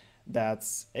stuff.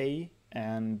 That's A.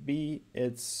 And B,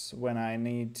 it's when I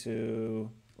need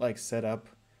to like set up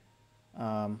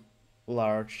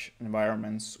large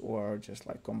environments or just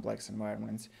like complex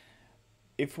environments.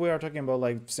 If we are talking about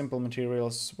like simple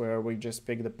materials where we just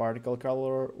pick the particle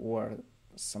color or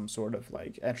some sort of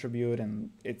like attribute and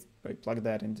it's like plug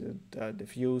that into the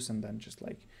diffuse and then just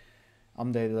like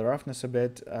update the roughness a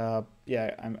bit,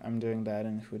 yeah, I'm doing that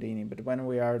in Houdini. But when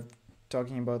we are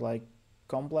talking about like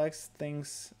complex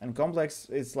things, and complex,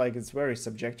 it's like it's very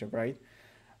subjective, right?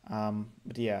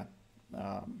 But yeah,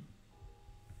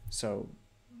 so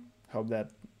hope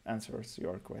that answers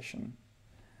your question.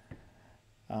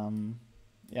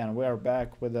 Yeah, and we are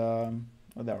back with our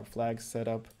flag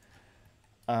setup.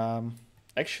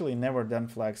 Actually, never done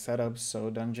flag setups, so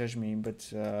don't judge me.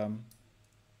 But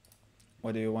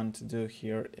what you want to do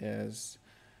here is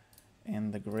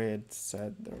in the grid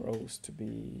set the rows to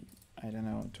be, I don't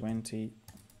know, 20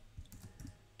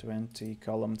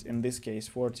 columns. In this case,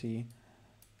 40.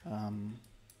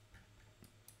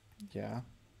 Yeah.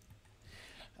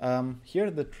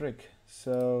 Here's the trick.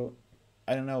 So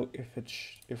I don't know if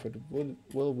it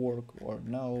will work or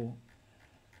no,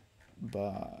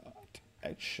 but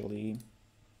actually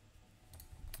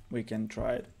we can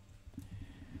try it.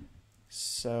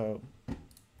 So,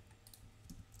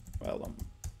 well,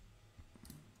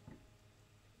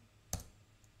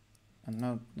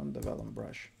 and not the vellum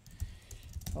brush,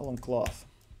 vellum cloth.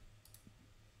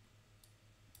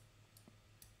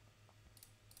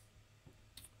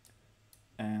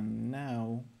 And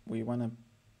now we want to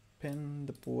pin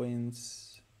the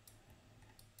points.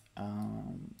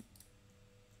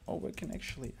 Or we can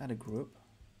actually add a group.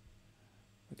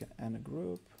 We can add a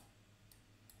group.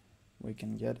 We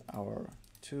can get our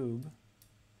tube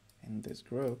in this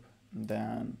group, and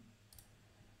then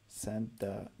set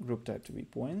the group type to be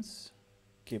points.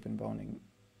 Keep in bounding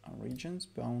regions,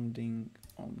 bounding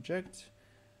object.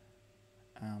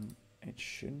 It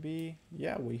should be,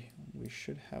 yeah, we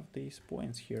should have these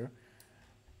points here.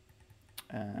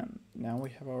 And now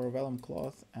we have our vellum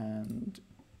cloth, and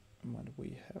what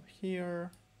we have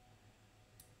here,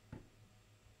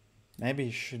 maybe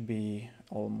it should be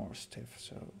all more stiff,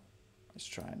 so let's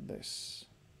try this.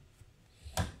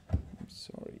 I'm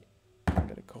sorry, I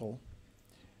got a call.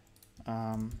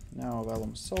 Now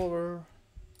vellum solver.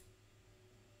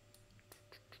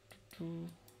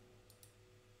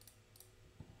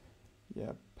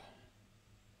 Yep.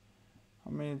 I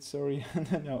mean, sorry,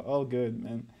 no, all good,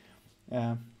 man.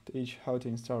 Teach how to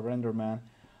install RenderMan.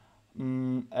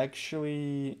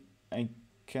 Actually, I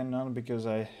cannot because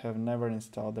I have never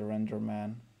installed the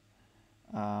RenderMan.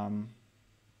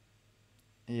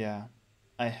 Yeah,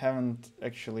 I haven't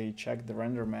actually checked the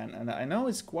RenderMan, and I know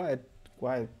it's quite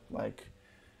like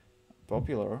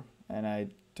popular, and I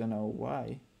don't know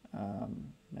why.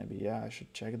 Maybe yeah, I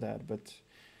should check that, but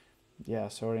yeah,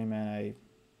 sorry, man, I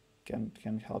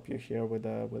can't help you here with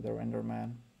the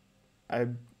RenderMan. I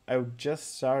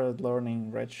just started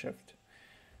learning Redshift,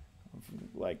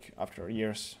 like after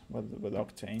years with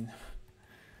Octane.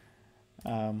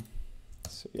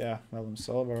 So yeah, vellum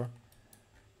solver.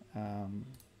 No,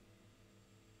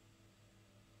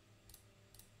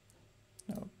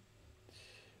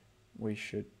 we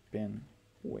should pin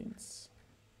points.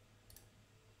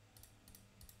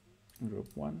 Group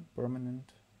 1,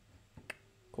 permanent.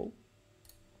 Cool.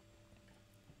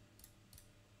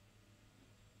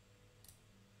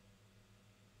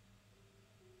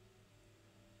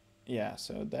 Yeah,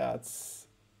 so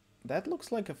that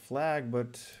looks like a flag,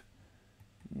 but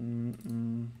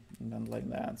not like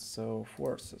that. So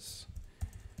forces,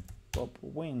 pop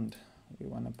wind. We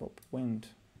want to pop wind,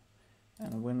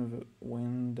 and wind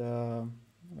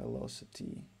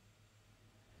velocity.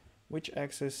 Which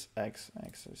axis? X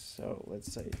axis. So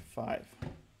let's say 5.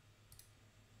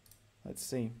 Let's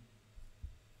see.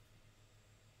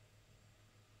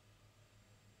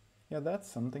 Yeah,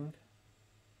 that's something.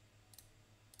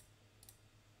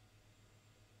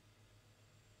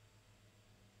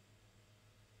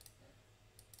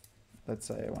 Let's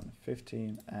say I want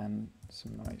 15 and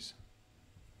some noise.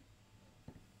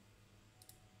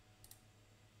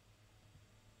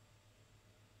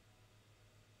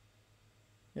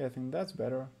 Yeah, I think that's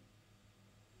better.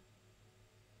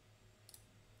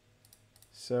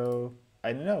 So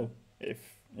I don't know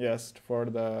if just for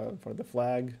the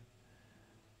flag,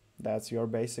 that's your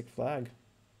basic flag.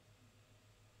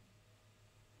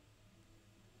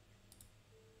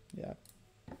 Yeah.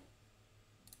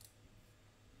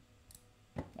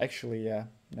 Actually, yeah,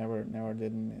 never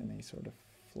did any sort of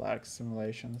flag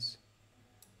simulations,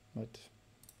 but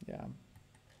yeah.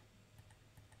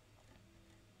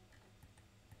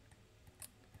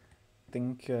 I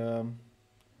think,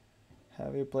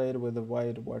 have you played with the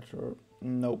white water?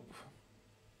 Nope.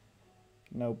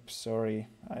 Nope, sorry,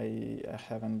 I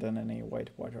haven't done any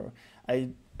white water. I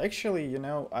actually, you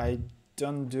know, I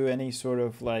don't do any sort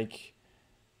of like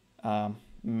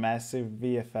massive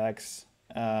VFX,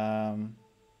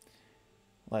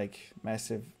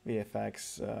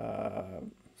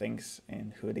 things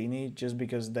in Houdini, just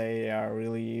because they are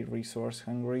really resource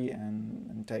hungry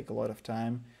and take a lot of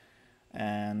time.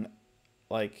 And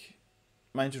like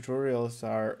my tutorials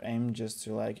are aimed just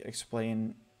to like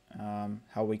explain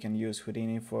how we can use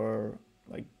Houdini for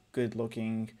like good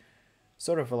looking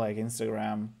sort of like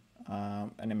Instagram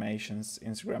animations,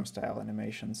 Instagram style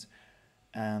animations.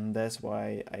 And that's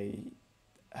why I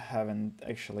haven't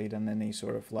actually done any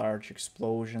sort of large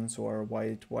explosions or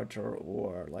white water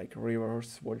or like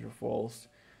rivers, waterfalls,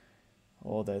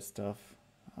 all that stuff.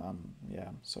 Yeah,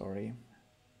 sorry.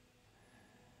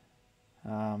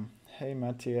 Hey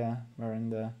Mattia,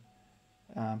 Miranda.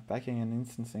 Packing and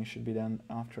instancing should be done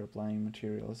after applying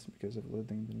materials because of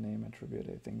losing the name attribute,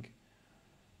 I think.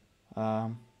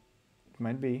 It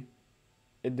might be.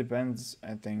 It depends,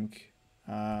 I think,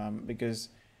 because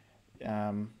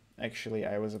actually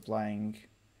I was applying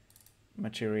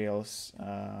materials.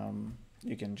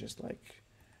 You can just like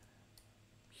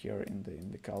here in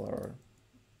the color.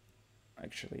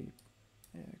 Actually,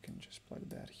 yeah, you can just plug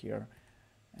that here.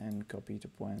 and copy to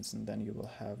points, and then you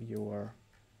will have your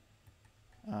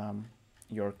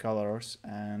colors,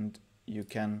 and you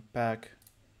can pack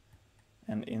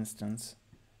an instance,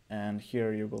 and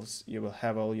here you will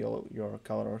have all your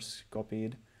colors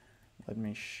copied. Let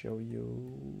me show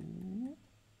you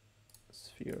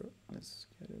sphere. Let's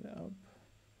get it up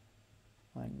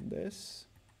like this.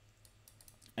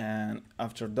 And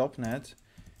after .NET,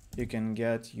 you can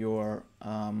get your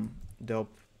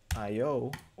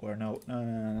 .io, or no,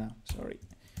 sorry,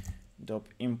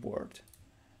 .import,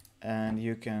 and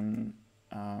you can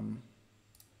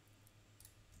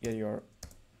get your,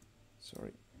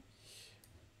 sorry,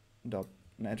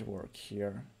 .network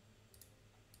here,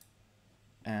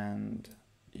 and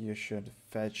you should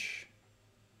fetch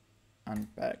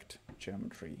unpacked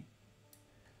geometry.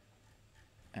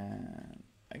 And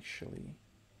actually,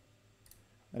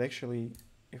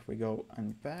 if we go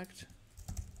unpacked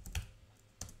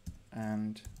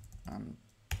and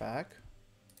unpack,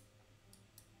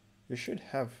 you should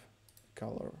have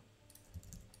color.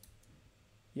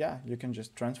 Yeah, you can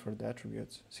just transfer the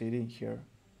attributes, cd here.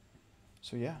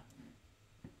 So yeah.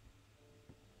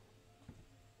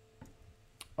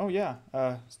 Oh yeah,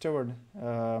 Steward.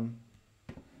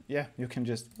 Yeah, you can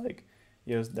just like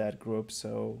use that group.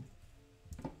 So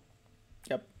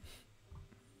yep.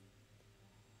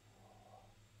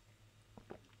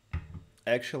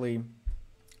 Actually,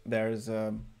 there's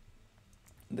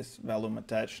this volume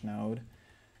attach node.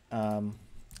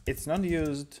 It's not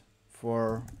used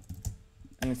for,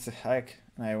 and it's a hack,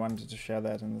 and I wanted to share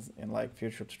that in like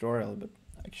future tutorial. But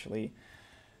actually,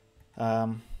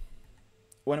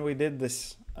 when we did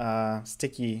this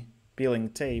sticky peeling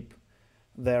tape,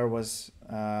 there was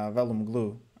vellum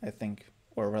glue, I think,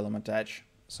 or vellum attach.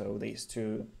 So these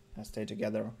two stay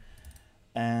together.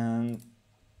 And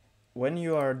when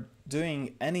you are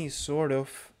doing any sort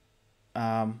of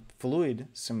fluid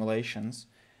simulations,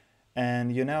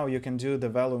 and you can do the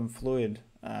vellum fluid,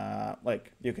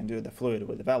 like you can do the fluid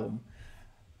with the vellum.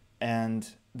 And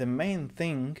the main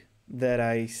thing that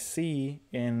I see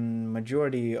in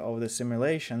majority of the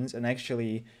simulations, and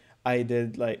actually I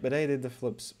did the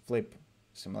flip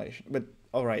simulation. But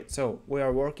all right, so we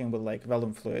are working with like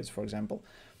vellum fluids, for example,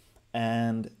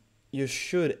 and you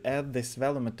should add this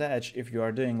vellum attach if you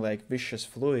are doing like viscous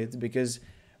fluids, because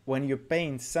when you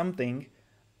paint something,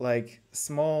 like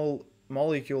small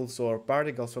molecules or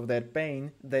particles of that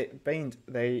paint,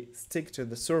 they stick to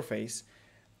the surface.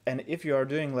 And if you are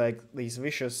doing like these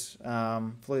viscous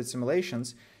fluid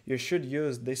simulations, you should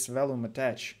use this vellum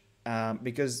attach,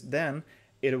 because then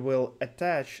it will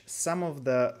attach some of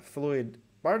the fluid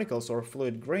particles or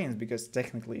fluid grains, because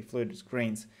technically fluid is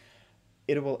grains.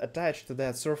 It will attach to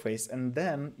that surface, and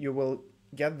then you will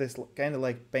get this kind of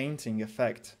like painting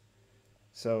effect.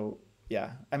 So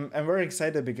yeah, I'm very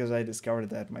excited because I discovered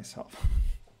that myself.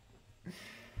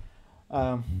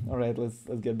 All right, let's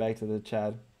get back to the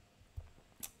chat.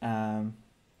 Yeah,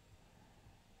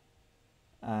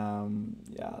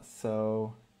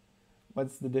 so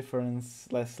what's the difference,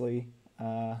 Leslie?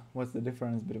 What's the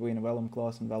difference between vellum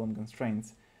clause and vellum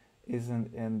constraints?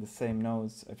 Isn't in the same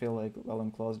nodes. I feel like vellum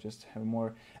clause just have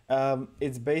more.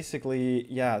 It's basically,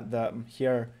 yeah,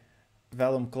 here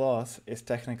vellum clause is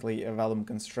technically a vellum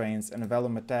constraints, and a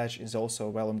vellum attach is also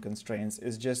a vellum constraints.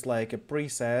 It's just like a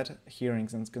preset here in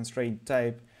constraint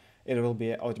type. It will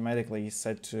be automatically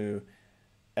set to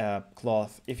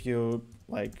cloth. If you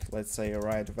like, let's say,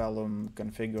 write vellum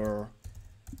configure,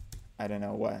 I don't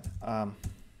know what,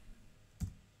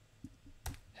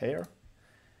 hair,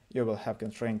 you will have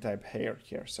constraint type hair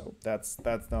here. So that's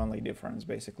the only difference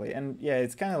basically. And yeah,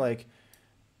 it's kind of like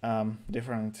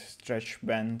different stretch,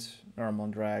 bend, normal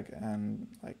drag, and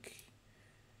like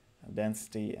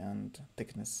density and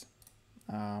thickness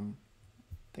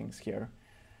things here.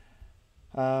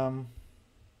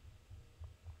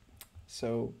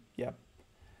 So yeah,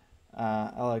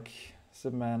 Alec,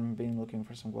 Subman, been looking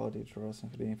for some quality tutorials on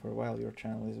Houdini for a while. Your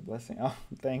channel is a blessing. Oh,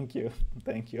 thank you,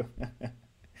 thank you.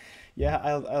 Yeah,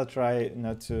 I'll try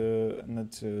not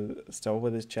to stop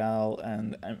with this channel,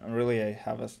 and I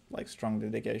have a like strong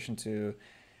dedication to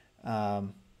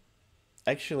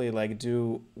actually like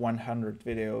do 100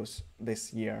 videos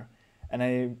this year.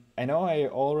 And I know I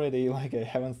already like I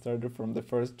haven't started from the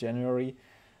 1st January,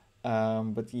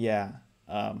 but yeah,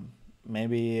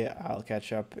 maybe I'll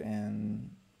catch up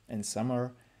in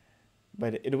summer.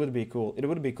 But it would be cool. It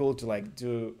would be cool to like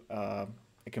do a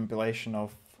compilation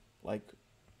of like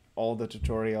all the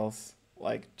tutorials,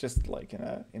 like just like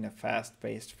in a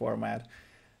fast-paced format.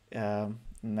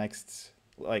 Next,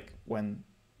 like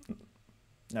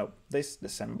this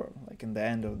December, like in the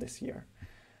end of this year.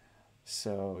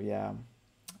 So yeah,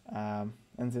 and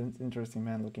And it's interesting,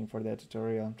 man. Looking for that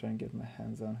tutorial. I'm trying to get my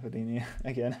hands on Houdini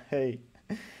again. Hey,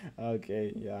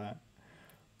 okay, yeah.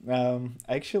 I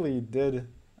actually did.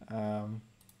 Um,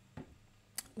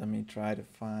 Let me try to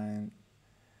find.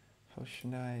 How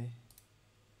should I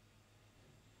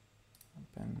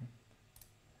open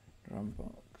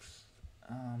Dropbox?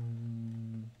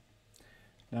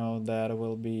 No, that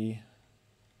will be.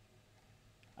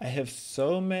 I have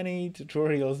so many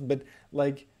tutorials, but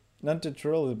like not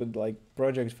tutorials, but like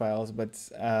project files, but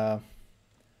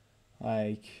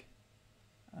like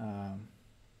um,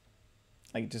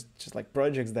 like just like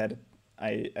projects that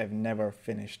I've never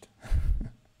finished.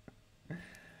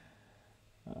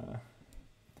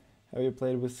 Have you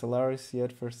played with Solaris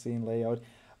yet for scene layout?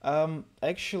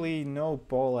 Actually, no,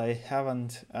 Paul, I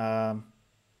haven't.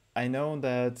 I know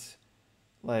that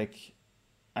like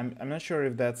I'm not sure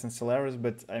if that's in Solaris,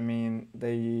 but I mean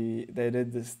they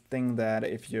did this thing that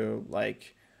if you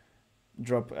like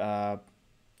drop a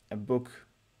book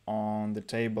on the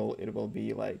table, it will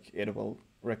be like it will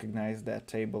recognize that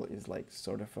table is like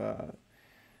sort of a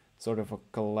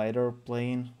collider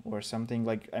plane or something.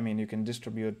 Like I mean you can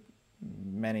distribute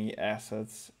many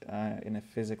assets in a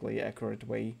physically accurate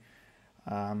way,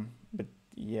 but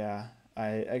yeah,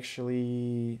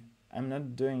 I'm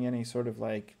not doing any sort of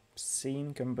like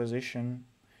scene composition.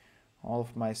 All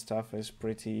of my stuff is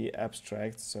pretty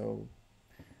abstract, so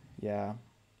yeah.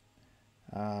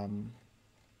 um,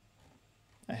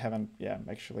 I haven't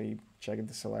actually checked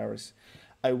the Solaris.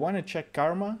 I want to check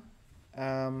Karma,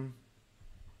 um,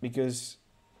 because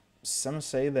some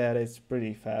say that it's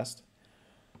pretty fast,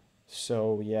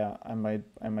 so yeah, I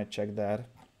might check that.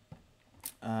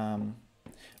 um,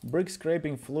 Brick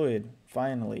scraping fluid,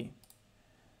 finally.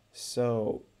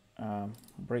 So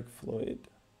brick fluid,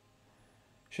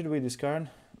 should we discard?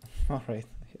 All right,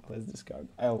 let's discard.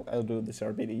 I'll do this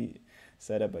RBD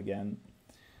setup again.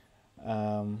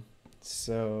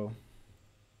 So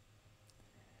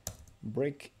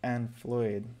brick and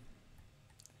fluid.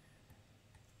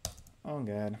 Oh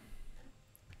god.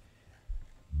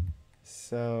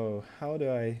 So how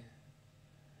do I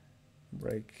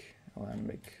break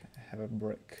alembic? I have a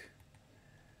brick.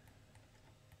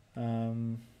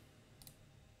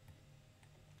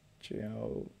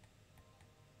 Geo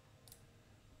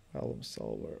problem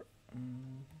solver.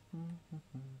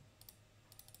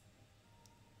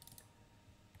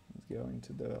 Let's go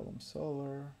into the problem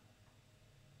solver.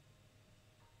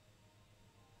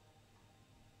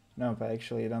 No, but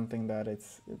actually I don't think that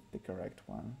it's the correct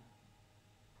one.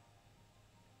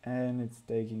 And it's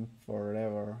taking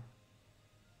forever.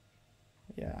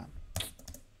 Yeah.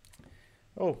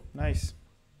 Oh, nice.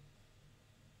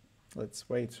 Let's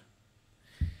wait.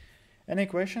 Any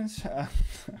questions? All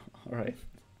right.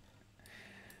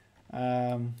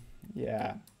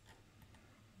 Yeah.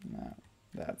 No,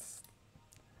 that's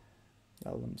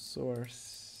album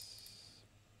source.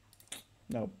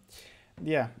 No.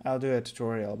 Yeah, I'll do a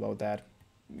tutorial about that.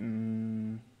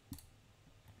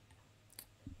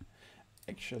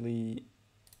 Actually,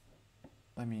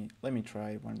 let me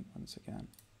try once again.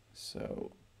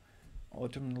 So,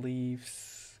 autumn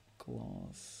leaves,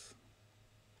 gloss,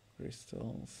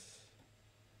 crystals.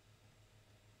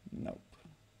 Nope.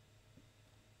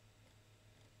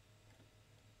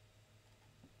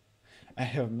 I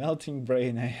have melting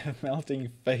brain, I have melting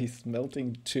face,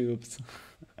 melting tubes.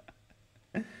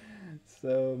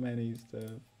 So many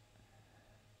stuff.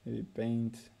 Maybe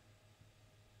paint.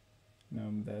 No,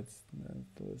 that's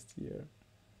the list here.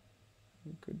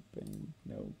 We could paint.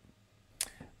 No.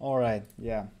 All right.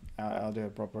 Yeah, I'll do a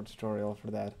proper tutorial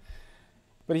for that.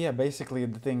 But yeah, basically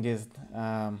the thing is,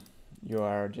 you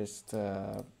are just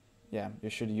you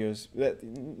should use that.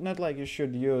 Not like you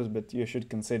should use, but you should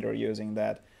consider using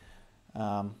that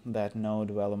that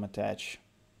node vellum attach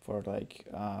for like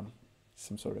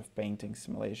some sort of painting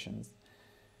simulations.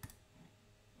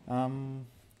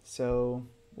 So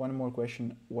one more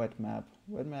question: wet map.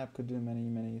 Wet map could do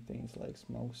many things like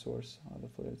smoke source, other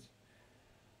fluids.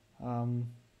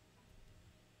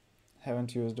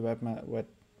 Haven't used wet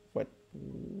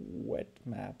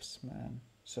maps, man.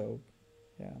 So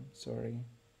yeah, sorry.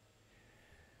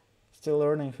 Still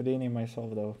learning Houdini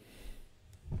myself though.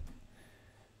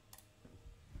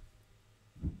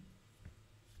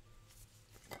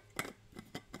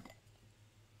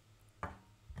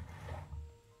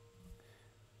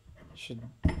 Should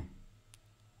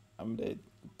update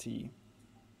tea.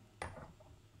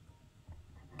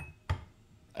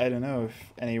 I don't know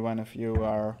if any one of you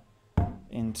are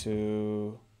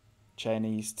into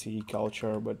Chinese tea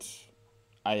culture, but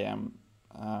I am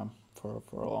for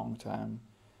a long time.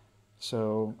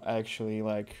 So I actually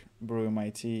like brew my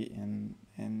tea in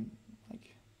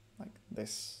like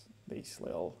these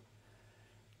little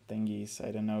thingies.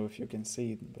 I don't know if you can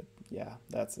see it, but yeah,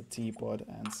 that's a teapot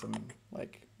and some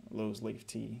like loose leaf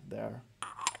tea there.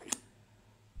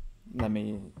 Let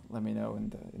me know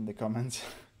in the comments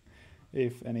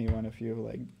if any one of you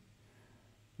like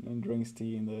drinks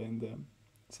tea in the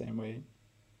same way.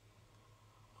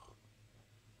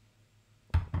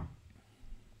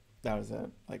 There's a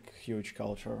like huge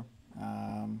culture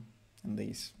in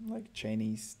these like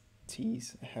Chinese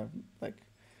teas. I have like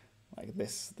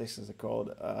this is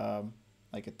called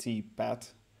like a tea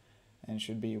pet and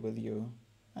should be with you,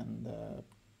 and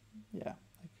yeah,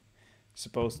 like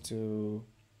supposed to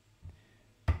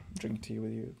drink tea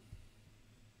with you.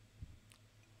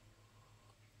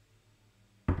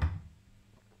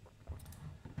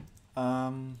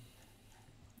 Um,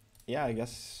 yeah, I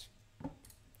guess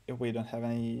if we don't have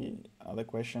any other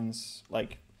questions,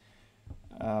 like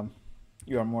um,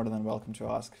 you are more than welcome to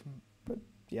ask. But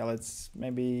yeah, let's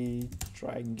maybe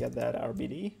try and get that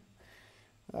RBD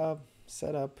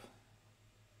set up.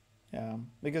 Yeah,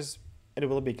 because it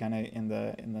will be kind of in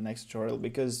the next tutorial.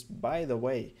 Because by the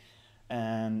way,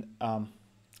 and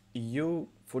Yu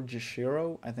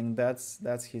Fujishiro, I think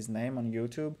that's his name on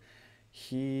YouTube.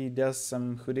 He does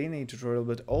some Houdini tutorial,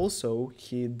 but also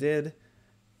he did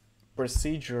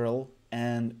procedural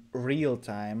and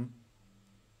real-time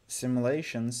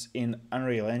simulations in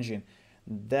Unreal Engine.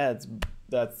 That's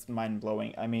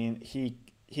mind-blowing. I mean, he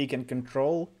can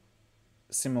control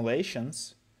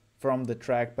simulations from the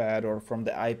trackpad or from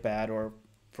the iPad or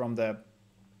from the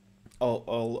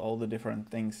all the different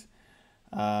things.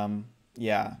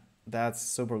 Yeah, that's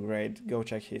super great. Go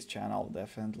check his channel,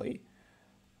 definitely.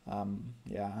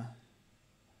 Yeah.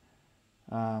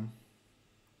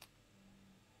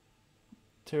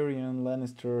 Tyrion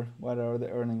Lannister, what are the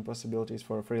earning possibilities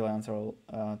for a freelancer?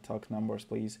 Talk numbers,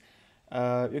 please.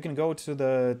 You can go to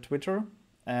the Twitter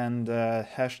and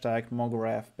hashtag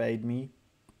Mograph paid me.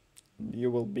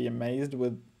 You will be amazed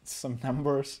with some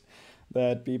numbers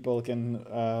that people can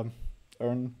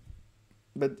earn.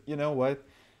 But you know what?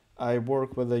 I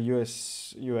work with the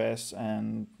US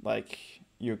and like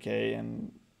UK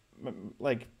and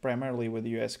like primarily with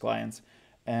US clients,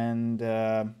 and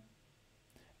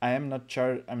I'm not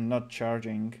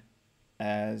charging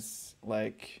as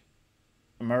like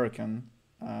American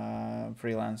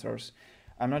freelancers.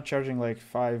 I'm not charging like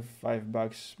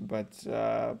 $5,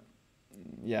 but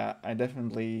yeah, I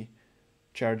definitely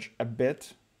charge a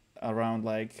bit, around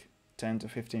like 10 to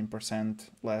 15%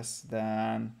 less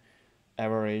than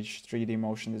average 3D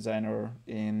motion designer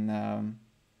in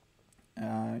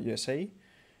USA,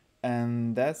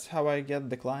 and that's how I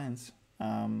get the clients.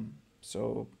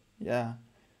 So yeah,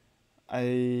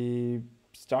 I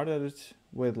started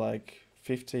with like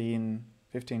 $15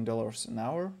 an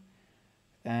hour,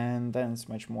 and then it's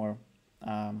much more.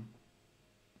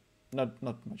 Not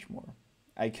much more.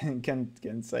 I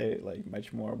can't say like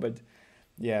much more, but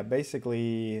yeah,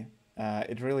 basically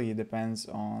it really depends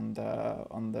on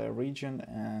the region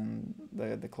and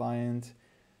the client.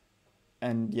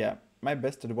 And yeah, my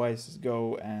best advice is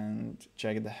go and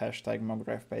check the hashtag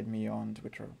Mograph paid me on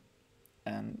Twitter,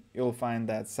 and you'll find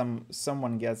that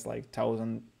someone gets like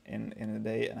 1,000 in a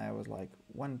day, and I was like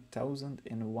 1,000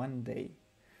 in one day.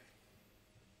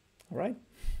 All right,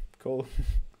 cool.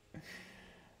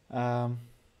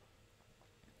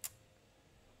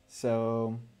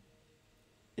 So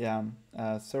yeah,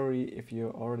 sorry if you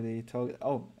already talked.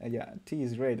 Oh yeah, tea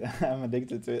is great. I'm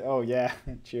addicted to it. Oh yeah,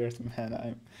 cheers,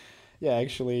 man. Yeah,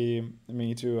 actually,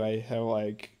 me too. I have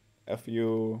like a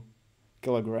few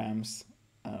kilograms.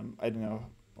 I don't know,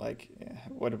 like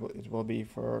what it will be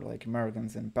for like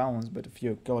Americans in pounds, but a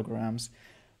few kilograms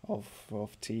of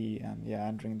tea, and yeah,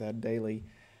 I drink that daily.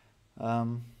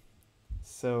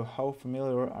 So how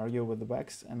familiar are you with the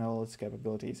wax and all its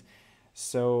capabilities?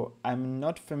 So I'm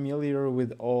not familiar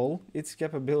with all its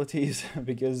capabilities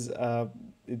because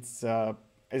it's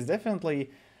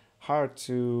definitely hard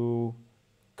to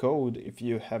code if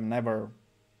you have never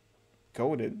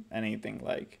coded anything.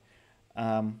 Like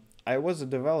I was a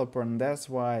developer, and that's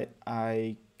why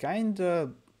I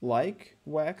kinda like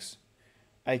wax.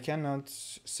 I cannot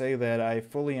say that I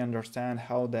fully understand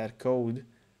how that code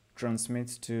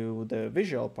transmits to the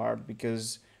visual part,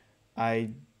 because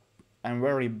I I'm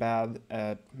very bad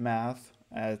at math,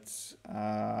 at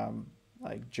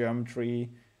like geometry,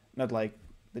 not like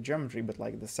the geometry, but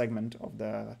like the segment of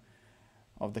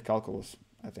the calculus,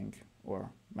 I think,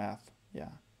 or math. Yeah.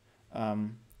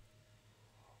 Um,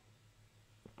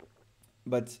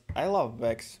 but I love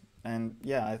Vex, and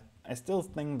yeah, I still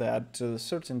think that to a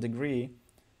certain degree,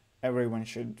 everyone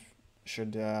should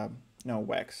know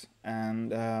Vex,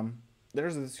 and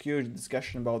there's this huge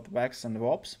discussion about wax and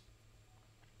wops.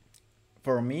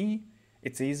 For me,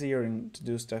 it's easier to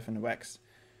do stuff in wax.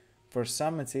 For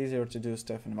some, it's easier to do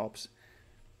stuff in wops.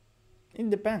 It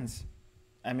depends.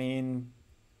 I mean,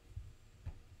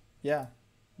 yeah,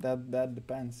 that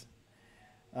depends.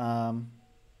 Um,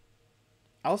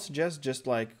 I'll suggest just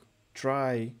like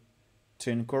try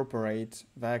to incorporate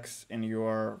wax in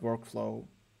your workflow,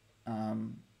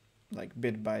 um, like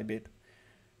bit by bit.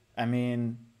 I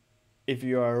mean, if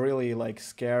you are really like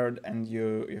scared and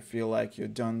you feel like you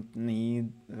don't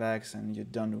need wax and you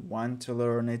don't want to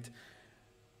learn it,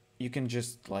 you can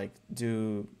just like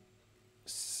do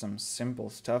some simple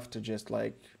stuff to just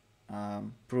like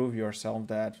prove yourself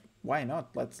that why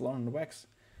not, let's learn wax.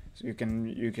 So you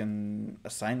can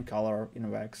assign color in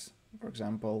wax, for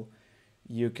example.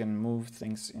 You can move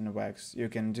things in wax. You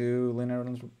can do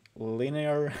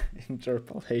linear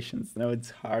interpolations. No, it's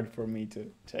hard for me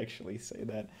to actually say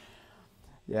that.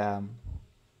 Yeah.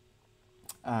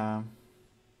 Um,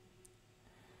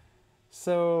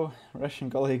 so, Russian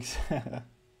colleagues,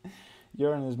 you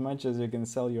earn as much as you can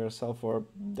sell yourself for.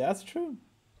 That's true.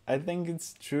 I think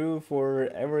it's true for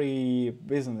every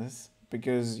business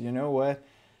because you know what?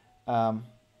 Um,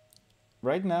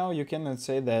 right now, you cannot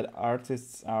say that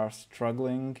artists are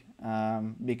struggling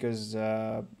because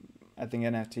I think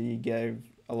NFT gave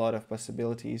a lot of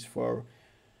possibilities for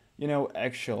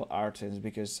actual artists,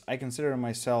 because I consider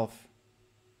myself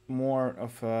more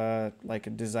of a like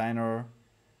a designer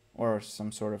or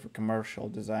some sort of a commercial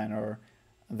designer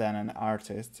than an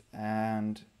artist.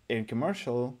 And in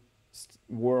commercial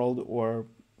world or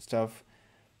stuff,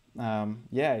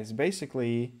 yeah, it's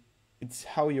basically it's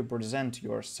how you present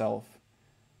yourself.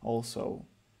 Also,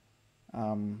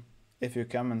 if you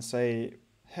come and say,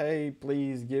 "Hey,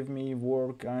 please give me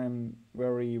work. I'm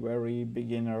very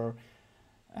beginner,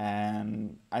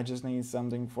 and I just need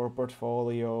something for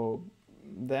portfolio,"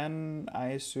 then I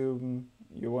assume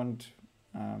you won't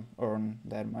earn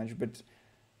that much. But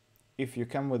if you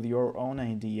come with your own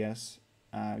ideas,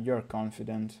 you're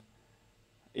confident.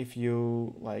 If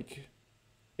you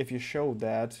if you show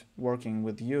that working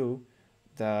with you,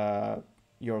 the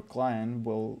your client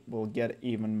will get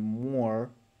even more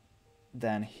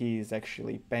than he's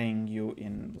actually paying you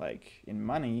in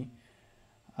money.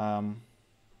 Um,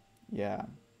 yeah.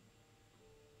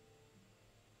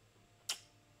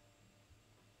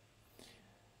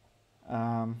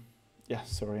 Um, yeah,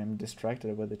 sorry, I'm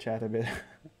distracted with the chat a bit.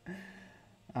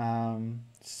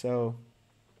 So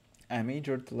I'm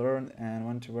eager to learn and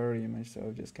want to very much,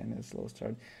 so just kind of slow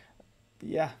start.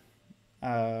 Yeah.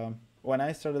 When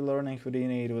I started learning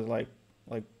Houdini, it was like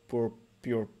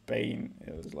pure pain.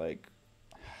 It was like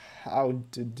how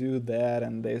to do that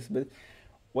and this, but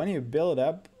when you build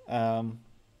up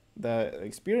the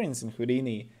experience in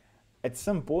Houdini, at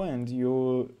some point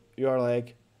you are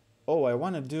like, oh, I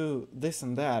want to do this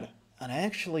and that, and I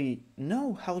actually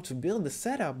know how to build a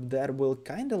setup that will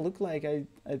kind of look like I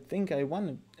think I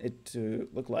want it to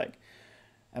look like.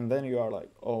 And then you are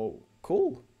like, oh,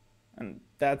 cool. And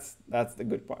that's the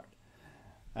good part.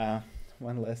 uh,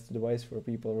 One last advice for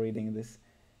people reading this.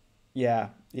 Yeah,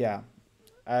 yeah,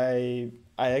 I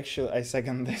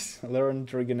second this. Learn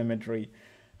trigonometry.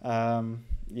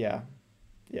 Yeah,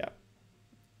 yeah,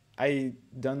 I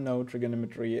don't know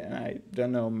trigonometry and I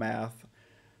don't know math.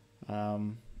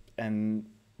 Um, and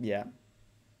yeah,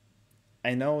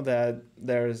 I know that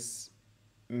there's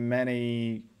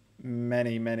many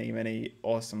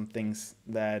awesome things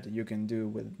that you can do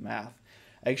with math.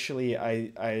 Actually,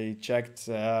 I checked.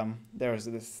 There's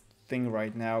this thing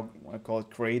right now called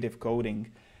creative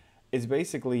coding. It's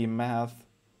basically math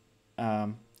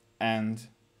um, and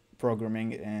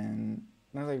programming in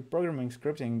not like programming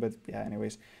scripting, but yeah,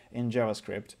 anyways, in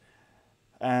JavaScript.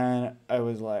 And I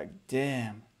was like,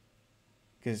 damn,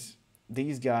 because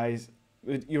these guys,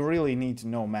 you really need to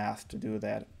know math to do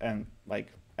that, and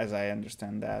like as I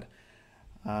understand that.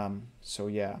 So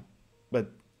yeah,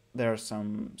 but there's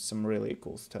some really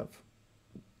cool stuff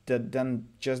that done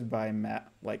just by math,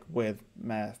 like with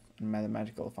math and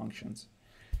mathematical functions.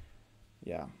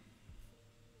 Yeah.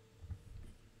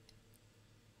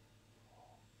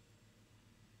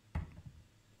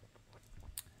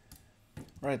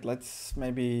 Right. Let's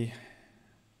maybe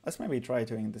try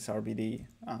doing this RBD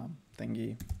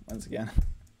thingy once again.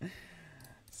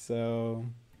 So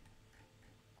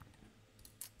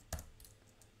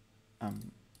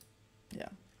yeah,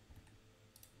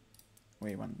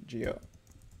 we want geo.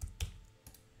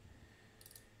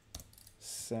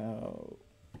 So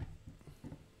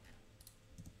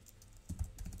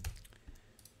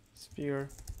sphere,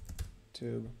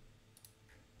 tube,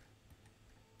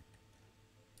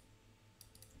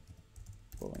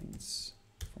 points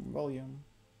from volume.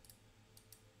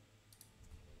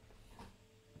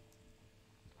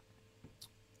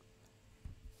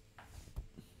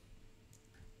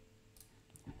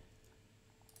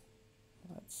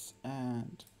 Let's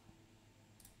add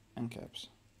end caps.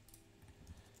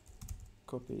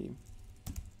 Copy,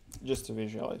 just to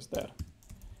visualize that.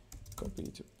 Copy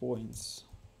to points.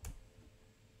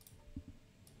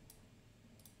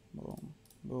 Boom,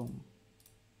 boom.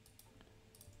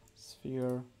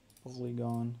 Sphere,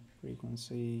 polygon,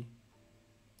 frequency,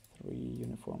 3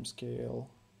 uniform scale,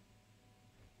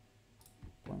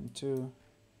 0.2,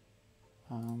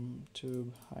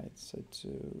 tube height set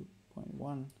to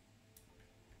 0.1.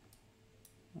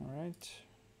 Alright,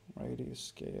 radius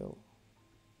scale,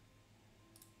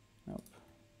 nope.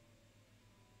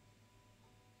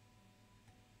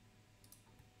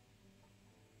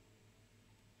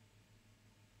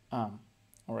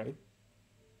 Alright.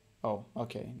 Oh,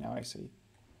 okay, now I see.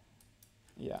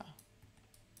 Yeah.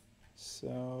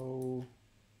 So,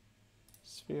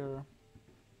 sphere.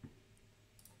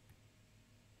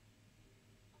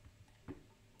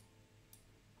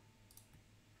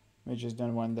 We just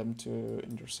don't want them to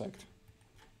intersect.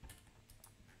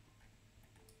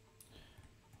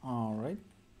 Alright,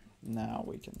 now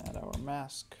we can add our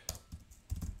mask.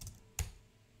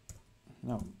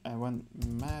 No, I want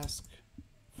mask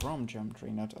from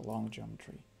geometry, not along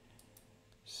geometry.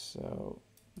 So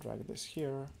drag this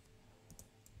here,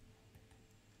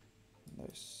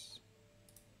 this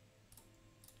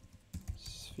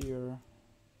sphere,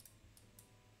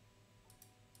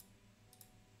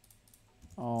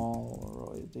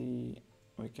 alrighty,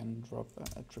 we can drop an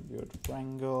attribute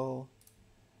wrangle.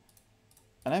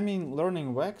 And I mean,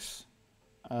 learning wax,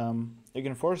 you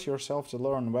can force yourself to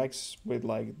learn wax with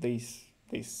like these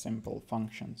simple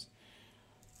functions.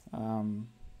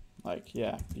 Like,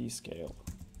 yeah, P scale.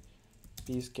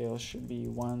 P scale should be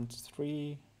 1 to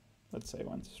 3. Let's say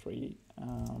 1 to 3.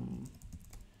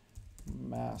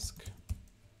 Mask.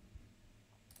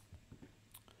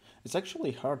 It's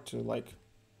actually hard to like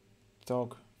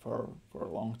talk for a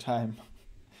long time.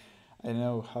 I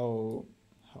know how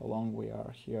long we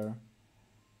are here.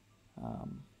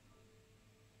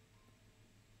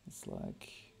 It's like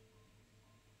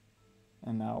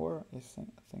an hour, I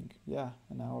think. Yeah,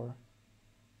 an hour.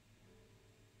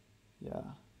 Yeah.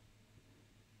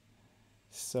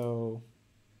 So,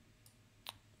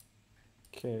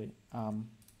 okay,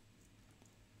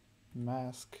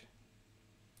 mask,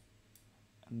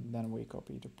 and then we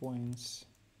copy the points,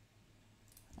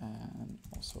 and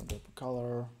also drop a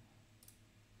color,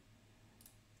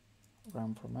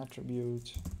 RAM from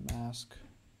attribute, mask,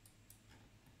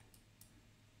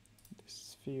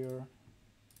 this sphere.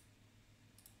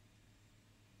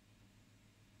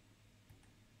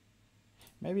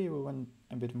 Maybe we want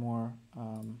a bit more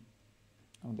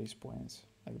on these points,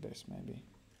 like this maybe.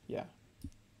 Yeah,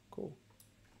 cool.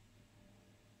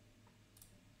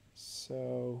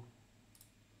 So,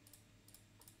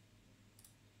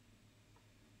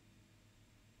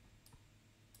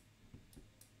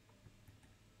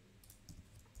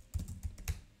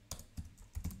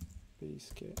 P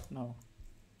scale, no,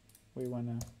 we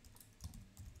wanna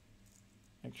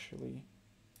actually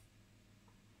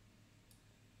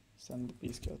send the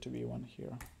P scale to be 1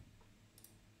 here,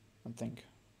 I think.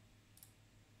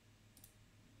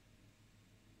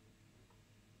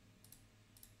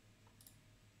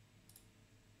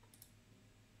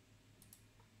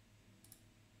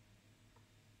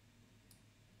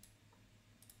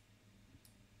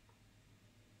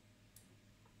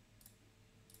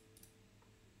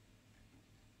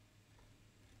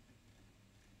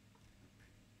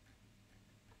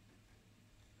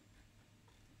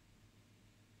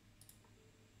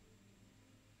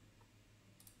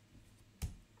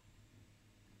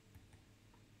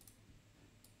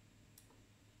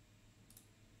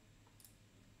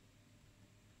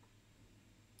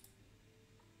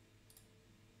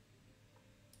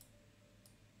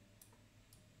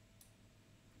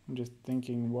 I'm just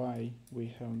thinking why we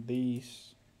have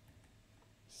these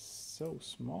so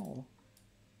small.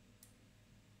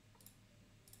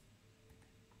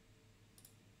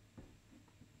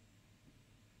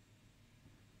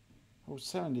 Oh,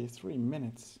 73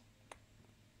 minutes.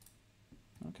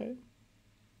 Okay.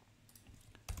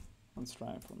 Let's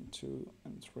try from 2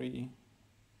 and 3.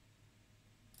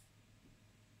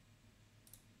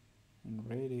 And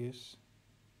radius.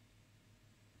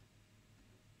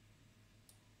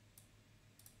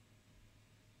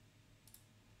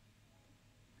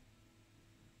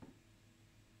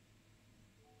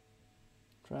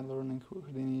 Try learning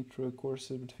Houdini through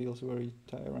courses, but feels very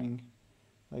tiring,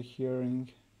 like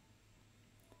hearing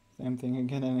Same thing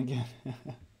again and again.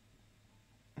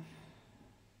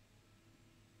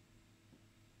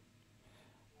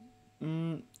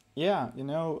 mm, yeah,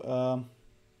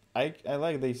 I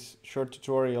like these short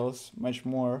tutorials much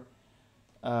more,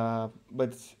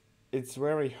 but it's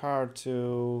very hard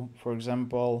to, for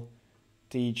example,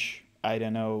 teach, I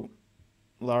don't know,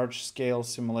 large scale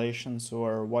simulations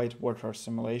or whitewater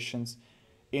simulations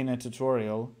in a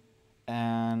tutorial.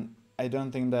 And I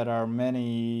don't think there are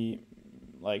many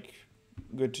like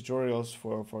good tutorials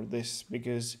for this,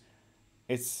 because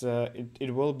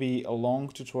it will be a long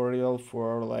tutorial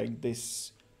for like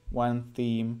this one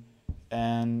theme.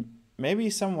 And maybe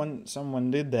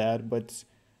someone did that, but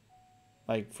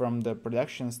like from the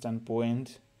production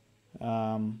standpoint,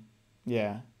 um,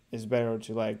 yeah, it's better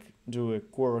to like do a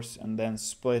course and then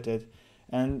split it.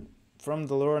 And from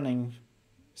the learning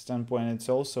standpoint, it's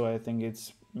also, I think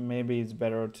it's maybe it's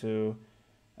better to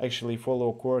actually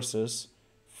follow courses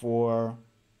for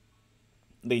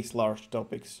these large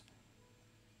topics.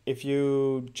 If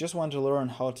you just want to learn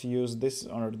how to use this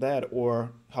or that,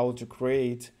 or how to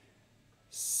create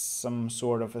some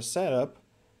sort of a setup,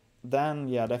 then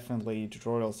yeah, definitely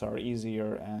tutorials are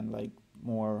easier and like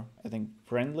more, I think,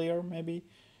 friendlier maybe.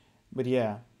 But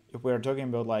yeah, if we're talking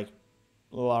about like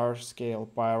large scale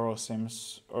pyro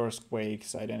sims,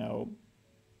 earthquakes, I don't know,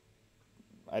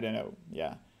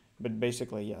 yeah. But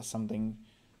basically, yeah, something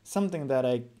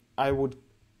that I would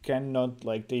cannot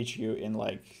like teach you in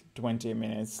like 20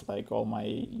 minutes. Like all my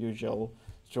usual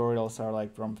tutorials are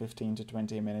like from 15 to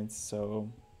 20 minutes. So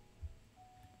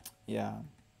yeah.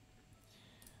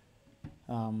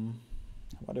 Um,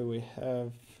 what do we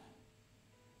have?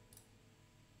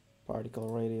 Particle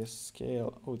radius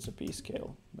scale. Oh, it's a p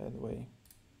scale, by the way.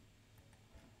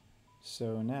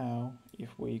 So now,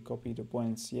 if we copy the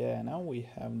points, yeah, now we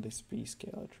have this p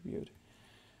scale attribute.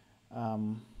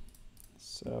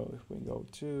 So if we go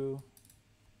to,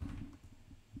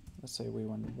 let's say we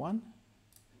want 1,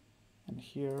 and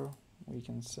here we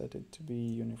can set it to be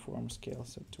uniform scale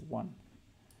set to 1.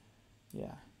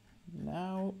 Yeah,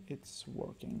 now it's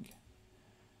working.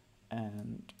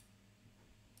 And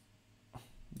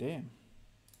damn.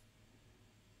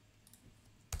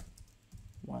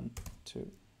 1,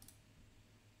 2.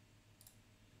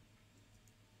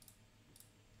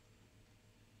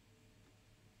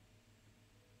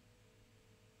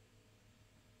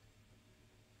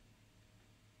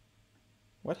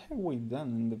 What have we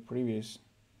done in the previous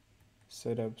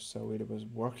setup so it was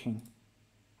working?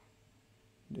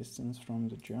 Distance from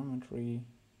the geometry.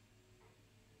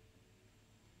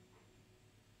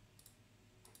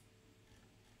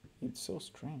 It's so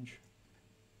strange.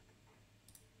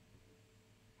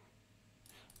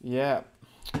 Yeah,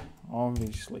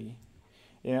 obviously.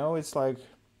 It's like,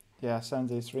 yeah,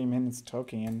 73 minutes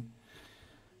talking, and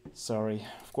sorry,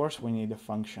 of course we need a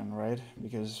function, right?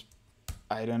 Because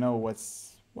I don't know what's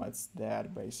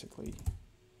that basically.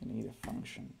 You need a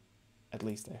function. At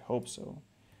least I hope so.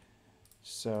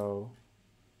 So,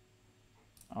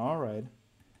 all right.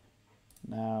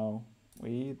 Now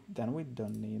we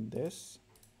don't need this.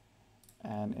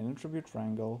 And in attribute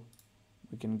triangle,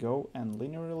 we can go and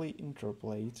linearly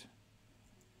interpolate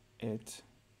it.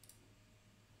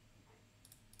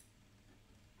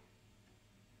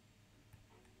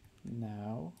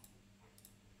 Now,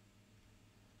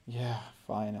 yeah,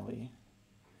 finally.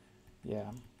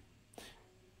 Yeah,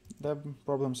 the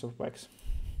problems of wax.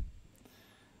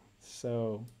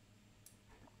 So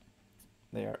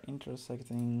they are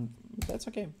intersecting, but that's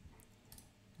okay.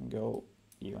 Go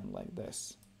even like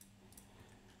this.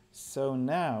 So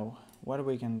now what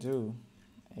we can do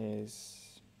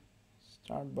is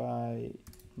start by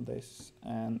this,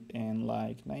 and in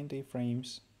like 90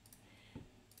 frames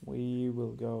we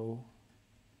will go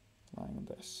like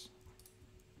this.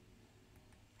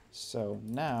 So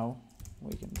now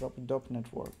we can drop a dop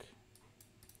network.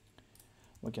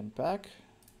 We can pack,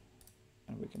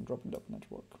 and we can drop a dop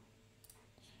network.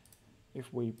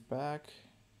 If we pack,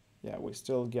 yeah, we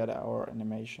still get our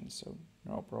animation, so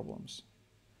no problems.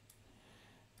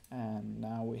 And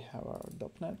now we have our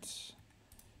dopnet.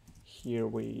 Here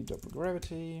we dop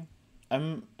gravity.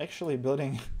 I'm actually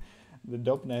building the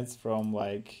dopnets from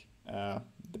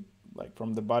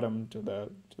from the bottom to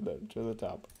the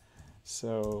top.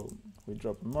 So we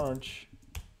drop a merge.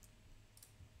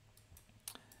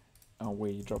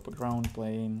 We drop a ground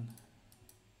plane.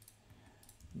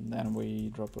 Then we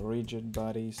drop a rigid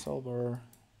body solver.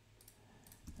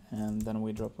 And then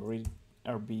we drop a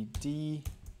RBD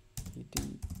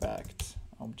packed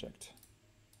object.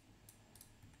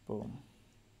 Boom.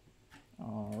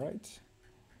 All right.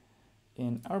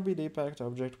 In RBD packed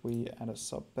object, we add a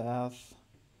subpath.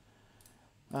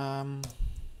 Um,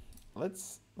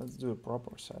 let's do a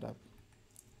proper setup.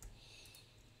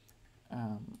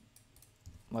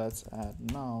 Let's add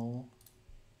null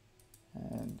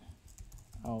and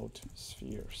out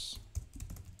spheres.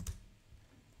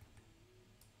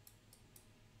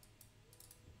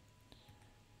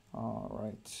 All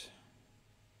right.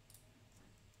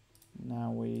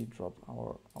 Now we drop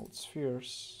our out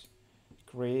spheres.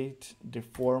 Create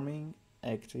deforming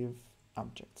active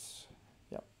objects.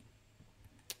 Yep.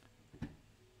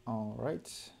 All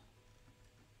right.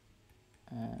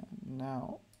 And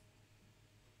now,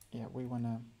 yeah, we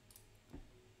wanna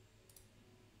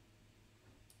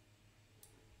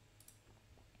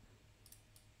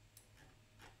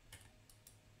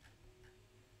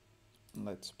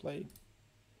let's play.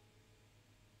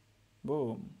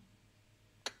 Boom.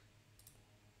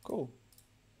 Cool.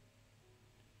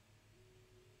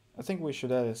 I think we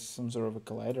should add some sort of a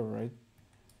collider, right?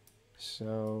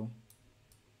 So,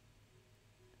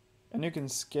 and you can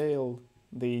scale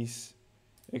these.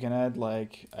 You can add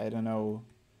like, I don't know,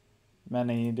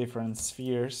 many different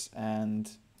spheres and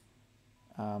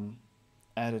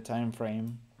add a time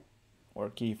frame or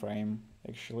keyframe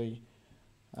actually.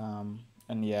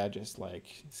 And yeah, just like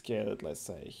scale it, let's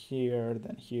say here,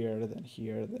 then here, then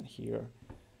here, then here.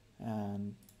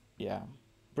 And yeah,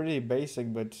 pretty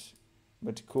basic but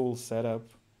cool setup.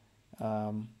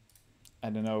 I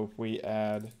don't know if we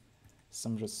add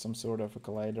some sort of a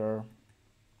collider.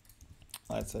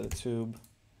 Let's add a tube.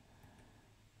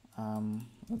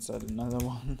 Let's add another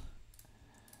one.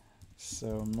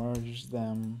 So merge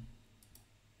them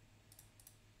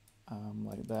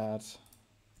like that.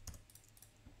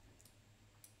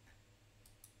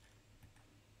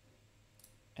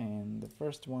 And the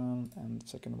first one and the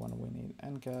second one we need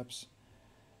end caps.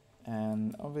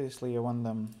 And obviously I want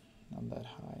them not that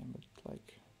high, but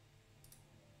like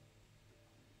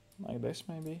this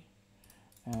maybe.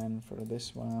 And for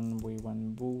this one we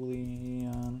want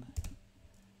boolean.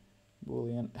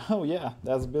 Oh yeah,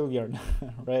 that's billiard.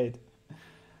 Right.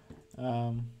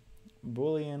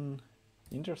 Boolean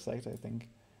intersect, I think.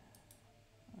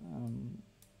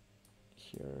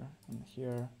 Here and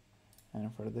here.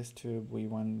 And for this tube we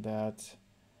want that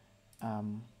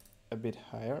a bit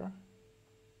higher.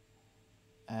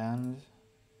 And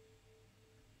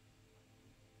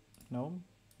no,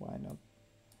 why not?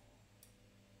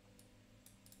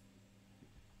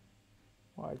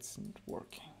 Why it's not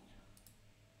working?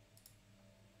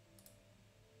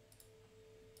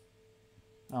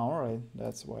 Alright,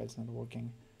 that's why it's not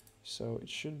working. So it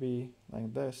should be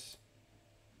like this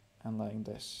and like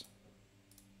this.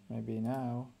 Maybe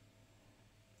now,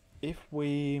 if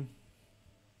we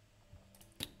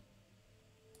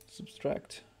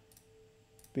subtract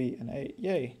B and A,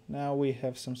 yay, now we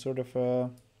have some sort of a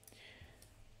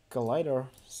collider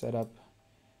set up.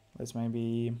 Let's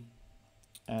maybe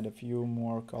add a few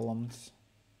more columns.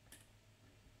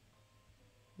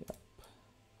 Yep,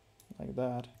 like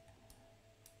that.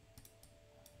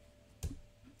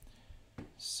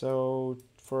 So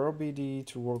for OBD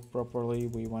to work properly,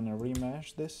 we want to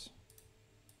remesh this.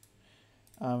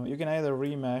 You can either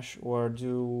remesh or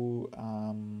do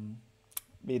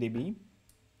BDB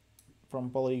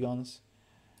from polygons.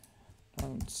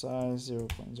 Size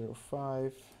 0.05.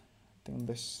 I think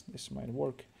this might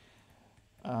work.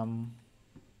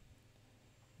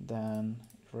 Then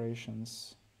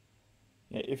iterations.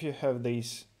 Yeah, if you have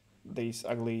these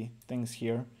ugly things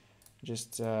here,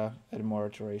 just add more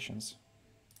iterations.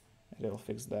 It'll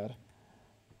fix that.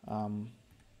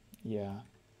 Yeah.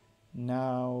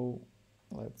 Now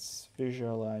let's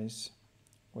visualize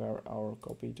where our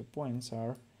copy to points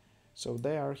are. So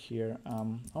they are here.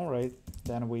 Alright,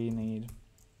 then we need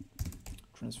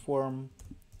transform.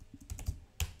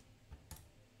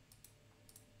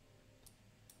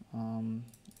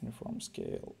 Uniform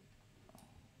scale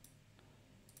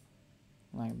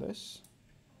like this,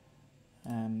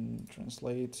 and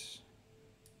translate.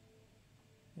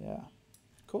 Yeah,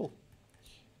 cool.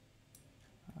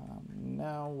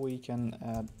 Now we can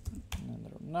add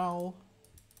another null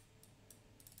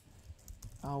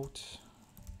out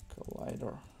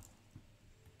collider.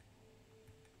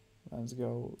 Let's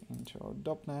go into our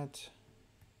 .NET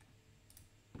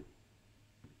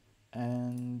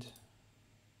and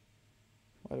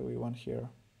what do we want here?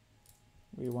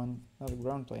 We want not a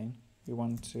ground plane, we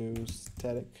want to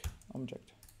static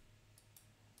object.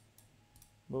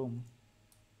 Boom.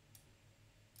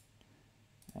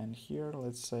 And here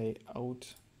let's say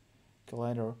out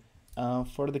collider.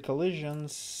 For the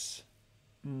collisions,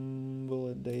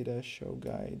 bullet data show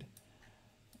guide.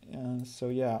 So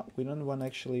yeah, we don't want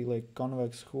actually like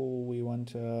convex hull, we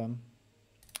want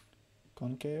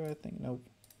concave, I think. Nope,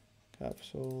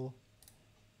 capsule,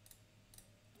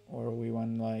 or we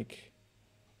want like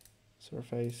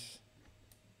surface.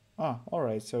 Ah,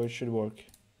 alright, so it should work.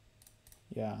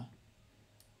 Yeah.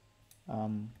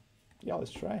 Yeah,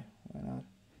 let's try. Why not?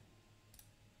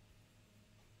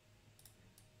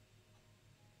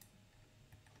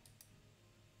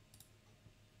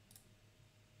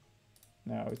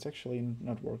 No, it's actually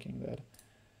not working that.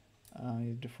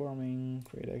 Deforming,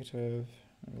 create active.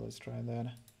 Maybe let's try that.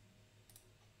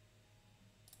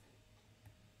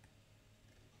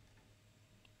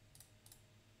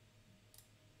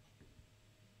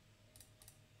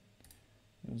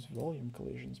 Use volume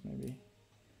collisions maybe.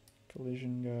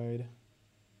 Collision guide.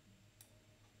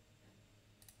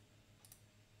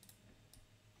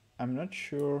 I'm not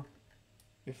sure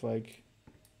if like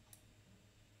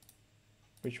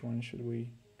which one should we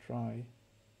try.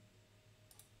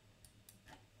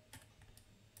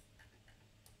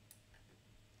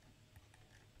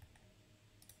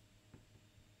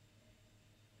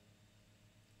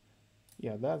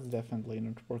 Yeah, that's definitely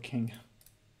not working.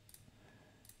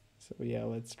 So yeah,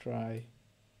 let's try.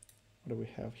 What do we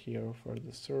have here for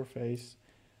the surface?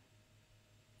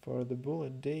 For the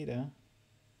bullet data,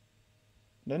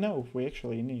 I don't know if we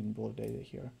actually need bullet data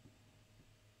here.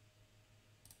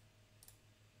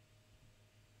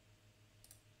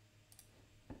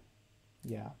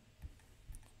 Yeah,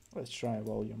 let's try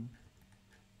volume.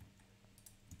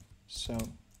 So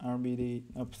RBD,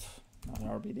 oops, not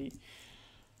RBD.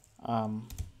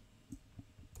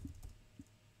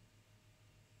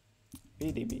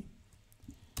 VDB.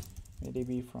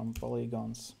 VDB from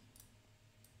polygons.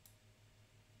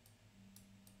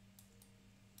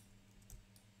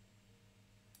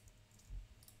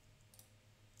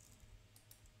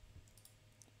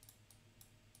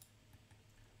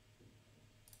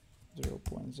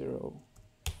 Zero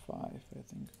 0.05, I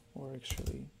think, or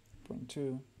actually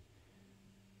 0.2.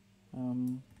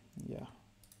 Yeah.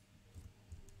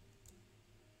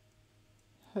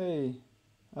 Hey,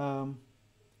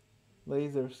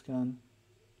 laser scan.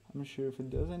 I'm not sure if it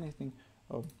does anything.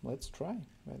 Oh, let's try,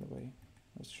 by the way.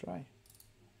 Let's try.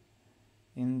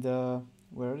 In the,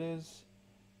 where it is,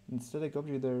 in static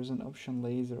object, there is an option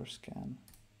laser scan.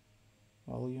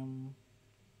 Volume.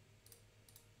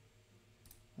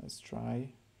 Let's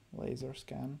try laser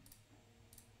scan.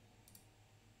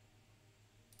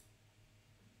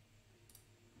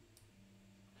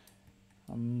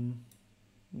 I'm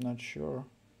not sure.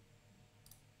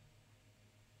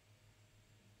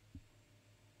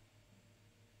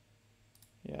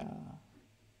 Yeah.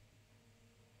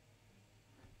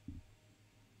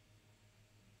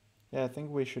 Yeah, I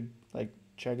think we should like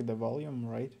check the volume,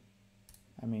 right?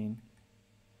 I mean,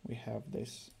 we have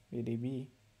this VDB.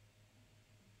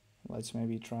 Let's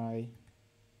maybe try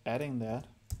adding that,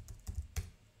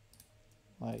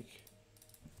 like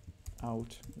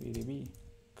out VDB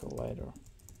collider.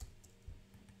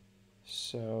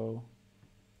 So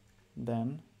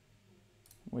then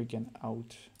we can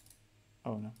out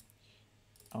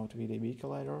VDB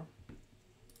collider.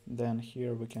 Then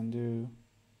here we can do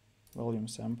volume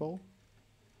sample.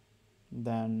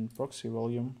 Then proxy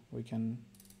volume we can.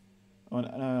 Oh,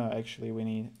 no, actually we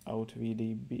need out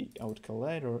VDB out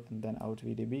collider and then out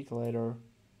VDB collider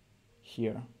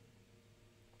here.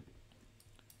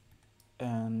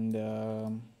 And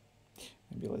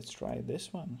maybe let's try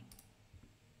this one.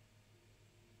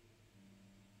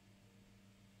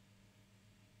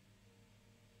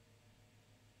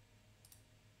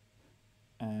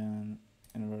 And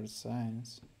invert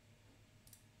size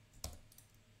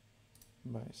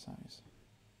by size.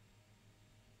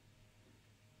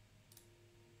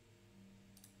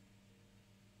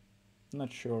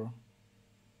 Not sure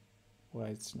why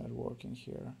it's not working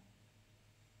here.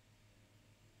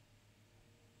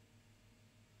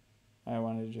 I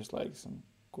wanted just like some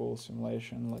cool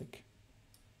simulation, like,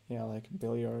 yeah, like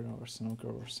billiard or snooker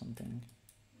or something.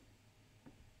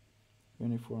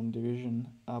 Uniform division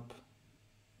up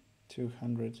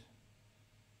 200.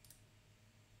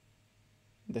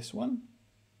 This one?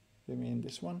 You mean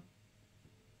this one?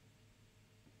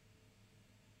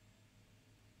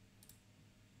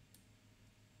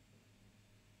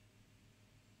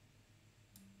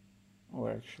 Or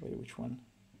actually, which one?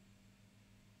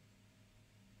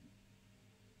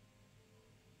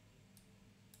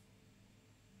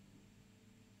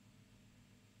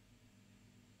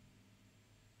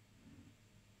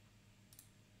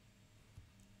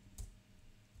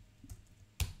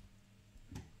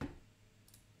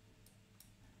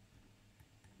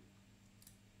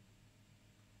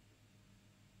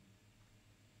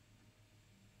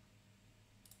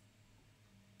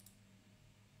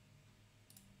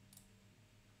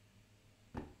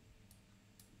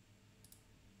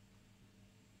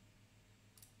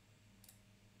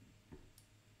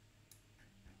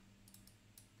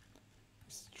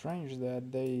 strange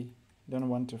that they don't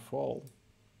want to fall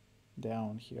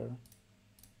down here.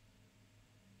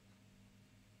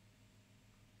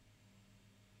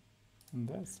 And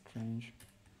that's strange.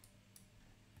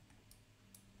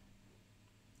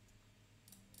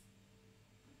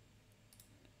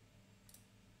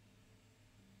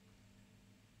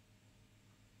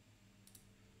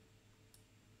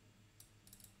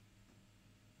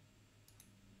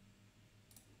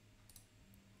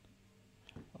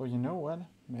 Oh, you know what?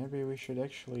 Maybe we should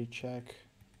actually check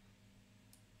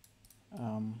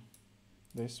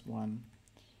this one.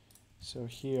 So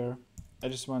here, I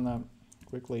just wanna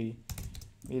quickly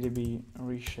VDB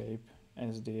reshape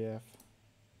SDF.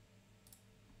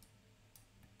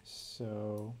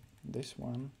 So this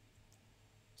one,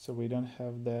 so we don't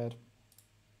have that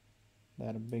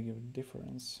big of a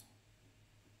difference.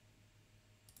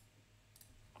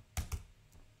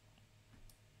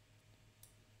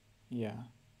 Yeah.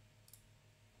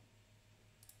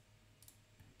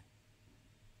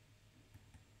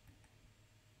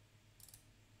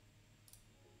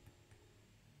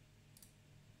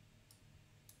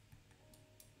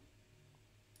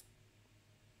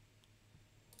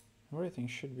 Everything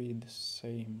should be the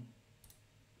same.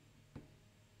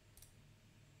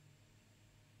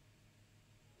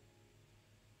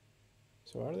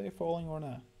 So are they falling or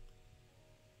not?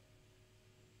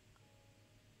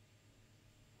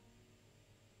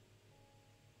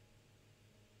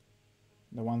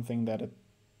 The one thing that it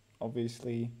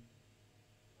obviously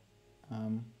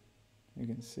you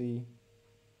can see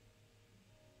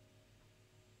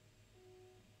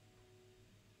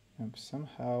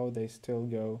somehow they still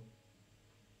go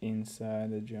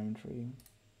inside the geometry.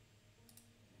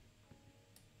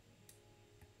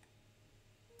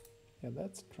 Yeah,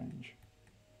 that's strange.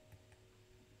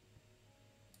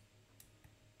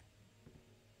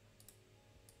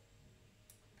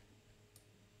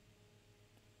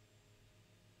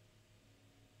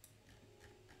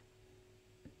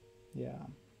 Yeah.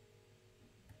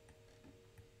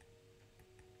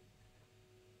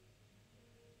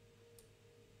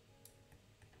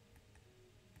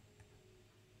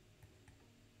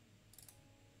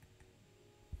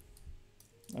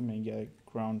 Let me get a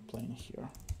ground plane here.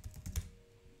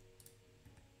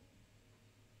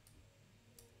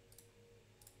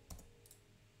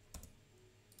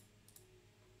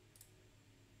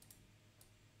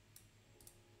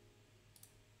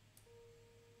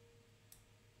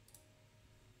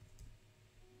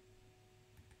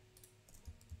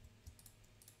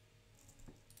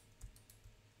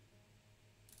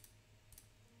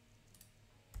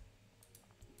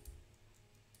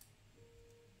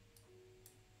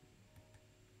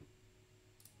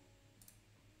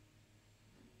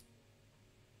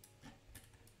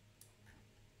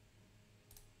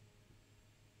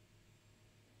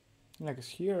 Yeah, because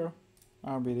here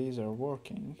RBDs are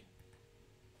working.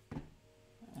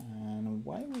 And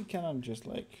why we cannot just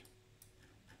like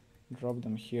drop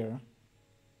them here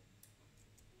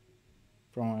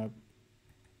from a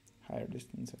higher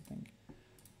distance, I think.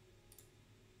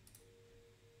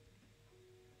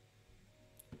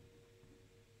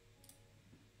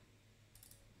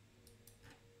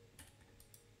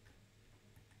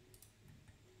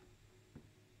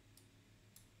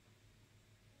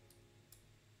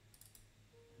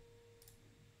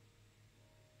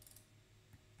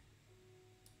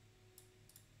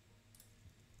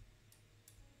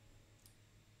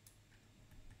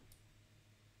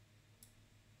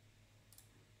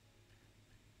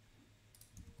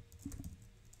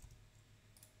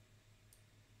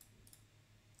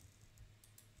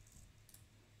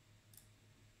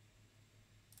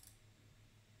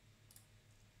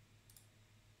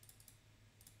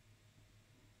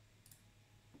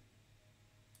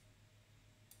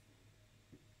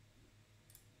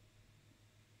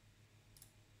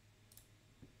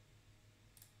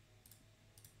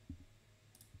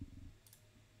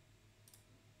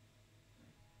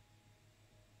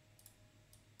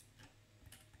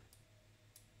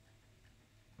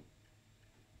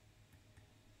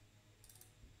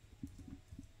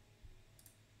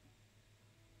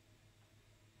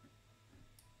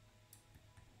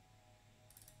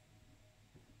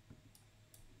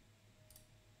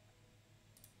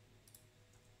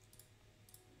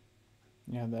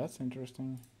 Yeah, that's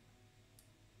interesting.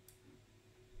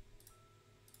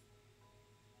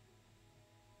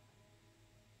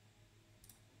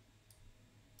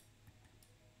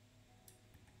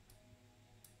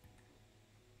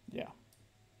 Yeah.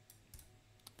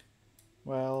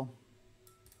 Well,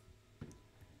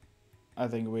 I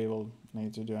think we will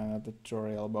need to do another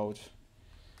tutorial about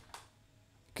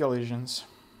collisions.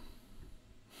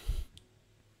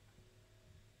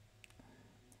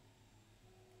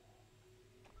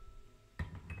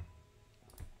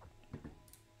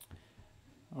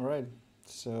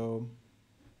 So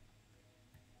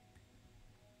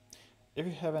if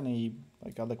you have any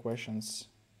like other questions,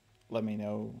 let me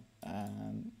know,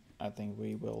 and I think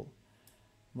we will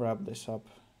wrap this up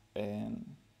in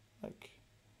like,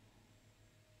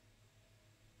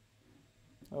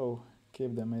 oh,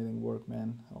 keep the amazing work,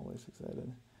 man. Always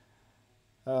excited.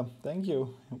 Thank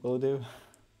you. Will do.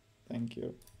 Thank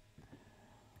you.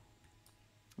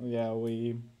 Yeah,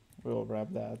 we will wrap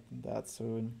that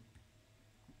soon.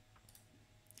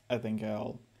 I think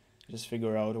I'll just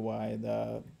figure out why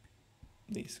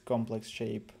these complex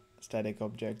shape static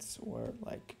objects or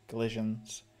like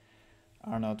collisions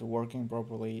are not working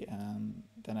properly, and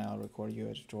then I'll record you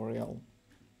a tutorial,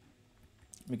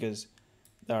 because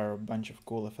there are a bunch of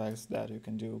cool effects that you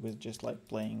can do with just like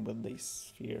playing with these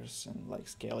spheres and like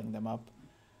scaling them up.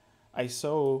 I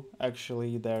saw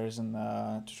actually there's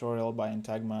a tutorial by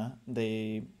Intagma.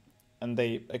 They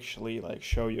actually like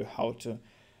show you how to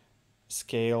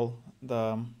scale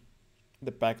the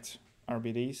packed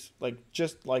RBDs, like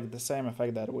just like the same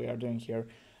effect that we are doing here.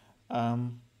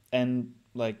 And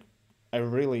like I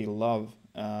really love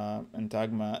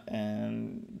Intagma,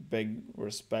 and big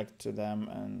respect to them,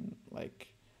 and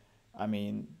like I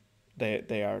mean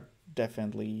they are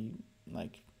definitely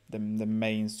like the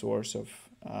main source of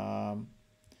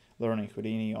learning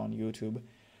Houdini on YouTube.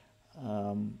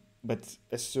 But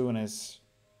as soon as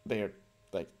they're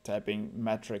like typing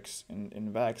metrics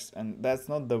in Wax, and that's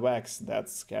not the Wax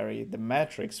that's scary. The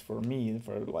metrics for me,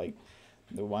 for like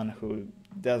the one who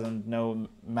doesn't know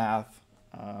math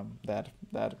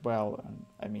that well, and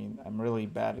I mean I'm really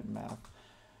bad at math,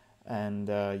 and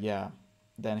yeah,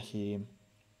 then he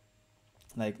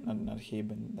like not he,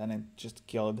 but then it just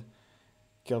killed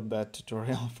that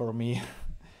tutorial for me.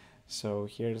 So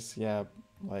here's, yeah,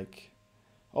 like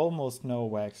almost no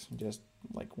Wax, just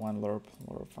like one lerp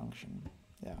function.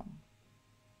 Yeah.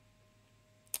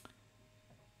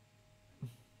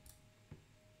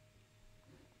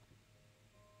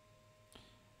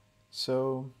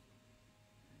 So,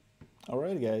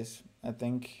 alright, guys, I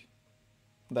think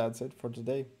that's it for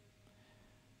today.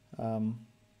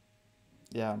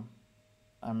 Yeah,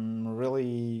 I'm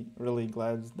really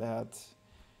glad that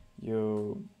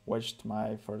you watched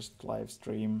my first live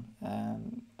stream,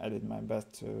 and I did my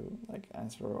best to like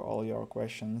answer all your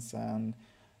questions, and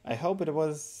I hope it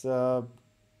was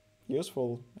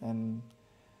useful in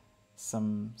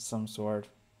some sort,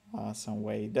 some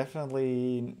way.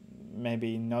 Definitely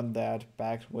maybe not that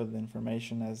packed with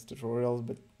information as tutorials,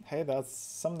 but hey, that's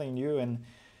something new and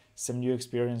some new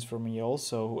experience for me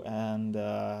also. And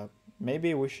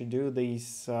maybe we should do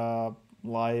these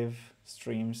live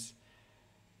streams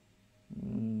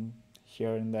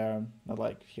here and there, not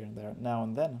like here and there, now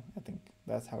and then. I think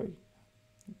that's how we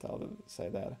say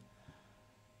that.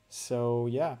 So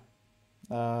yeah,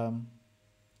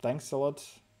 thanks a lot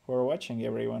for watching,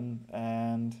 everyone,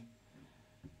 and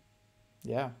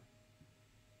yeah,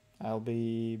 I'll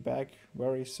be back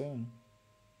very soon.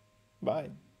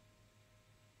 Bye.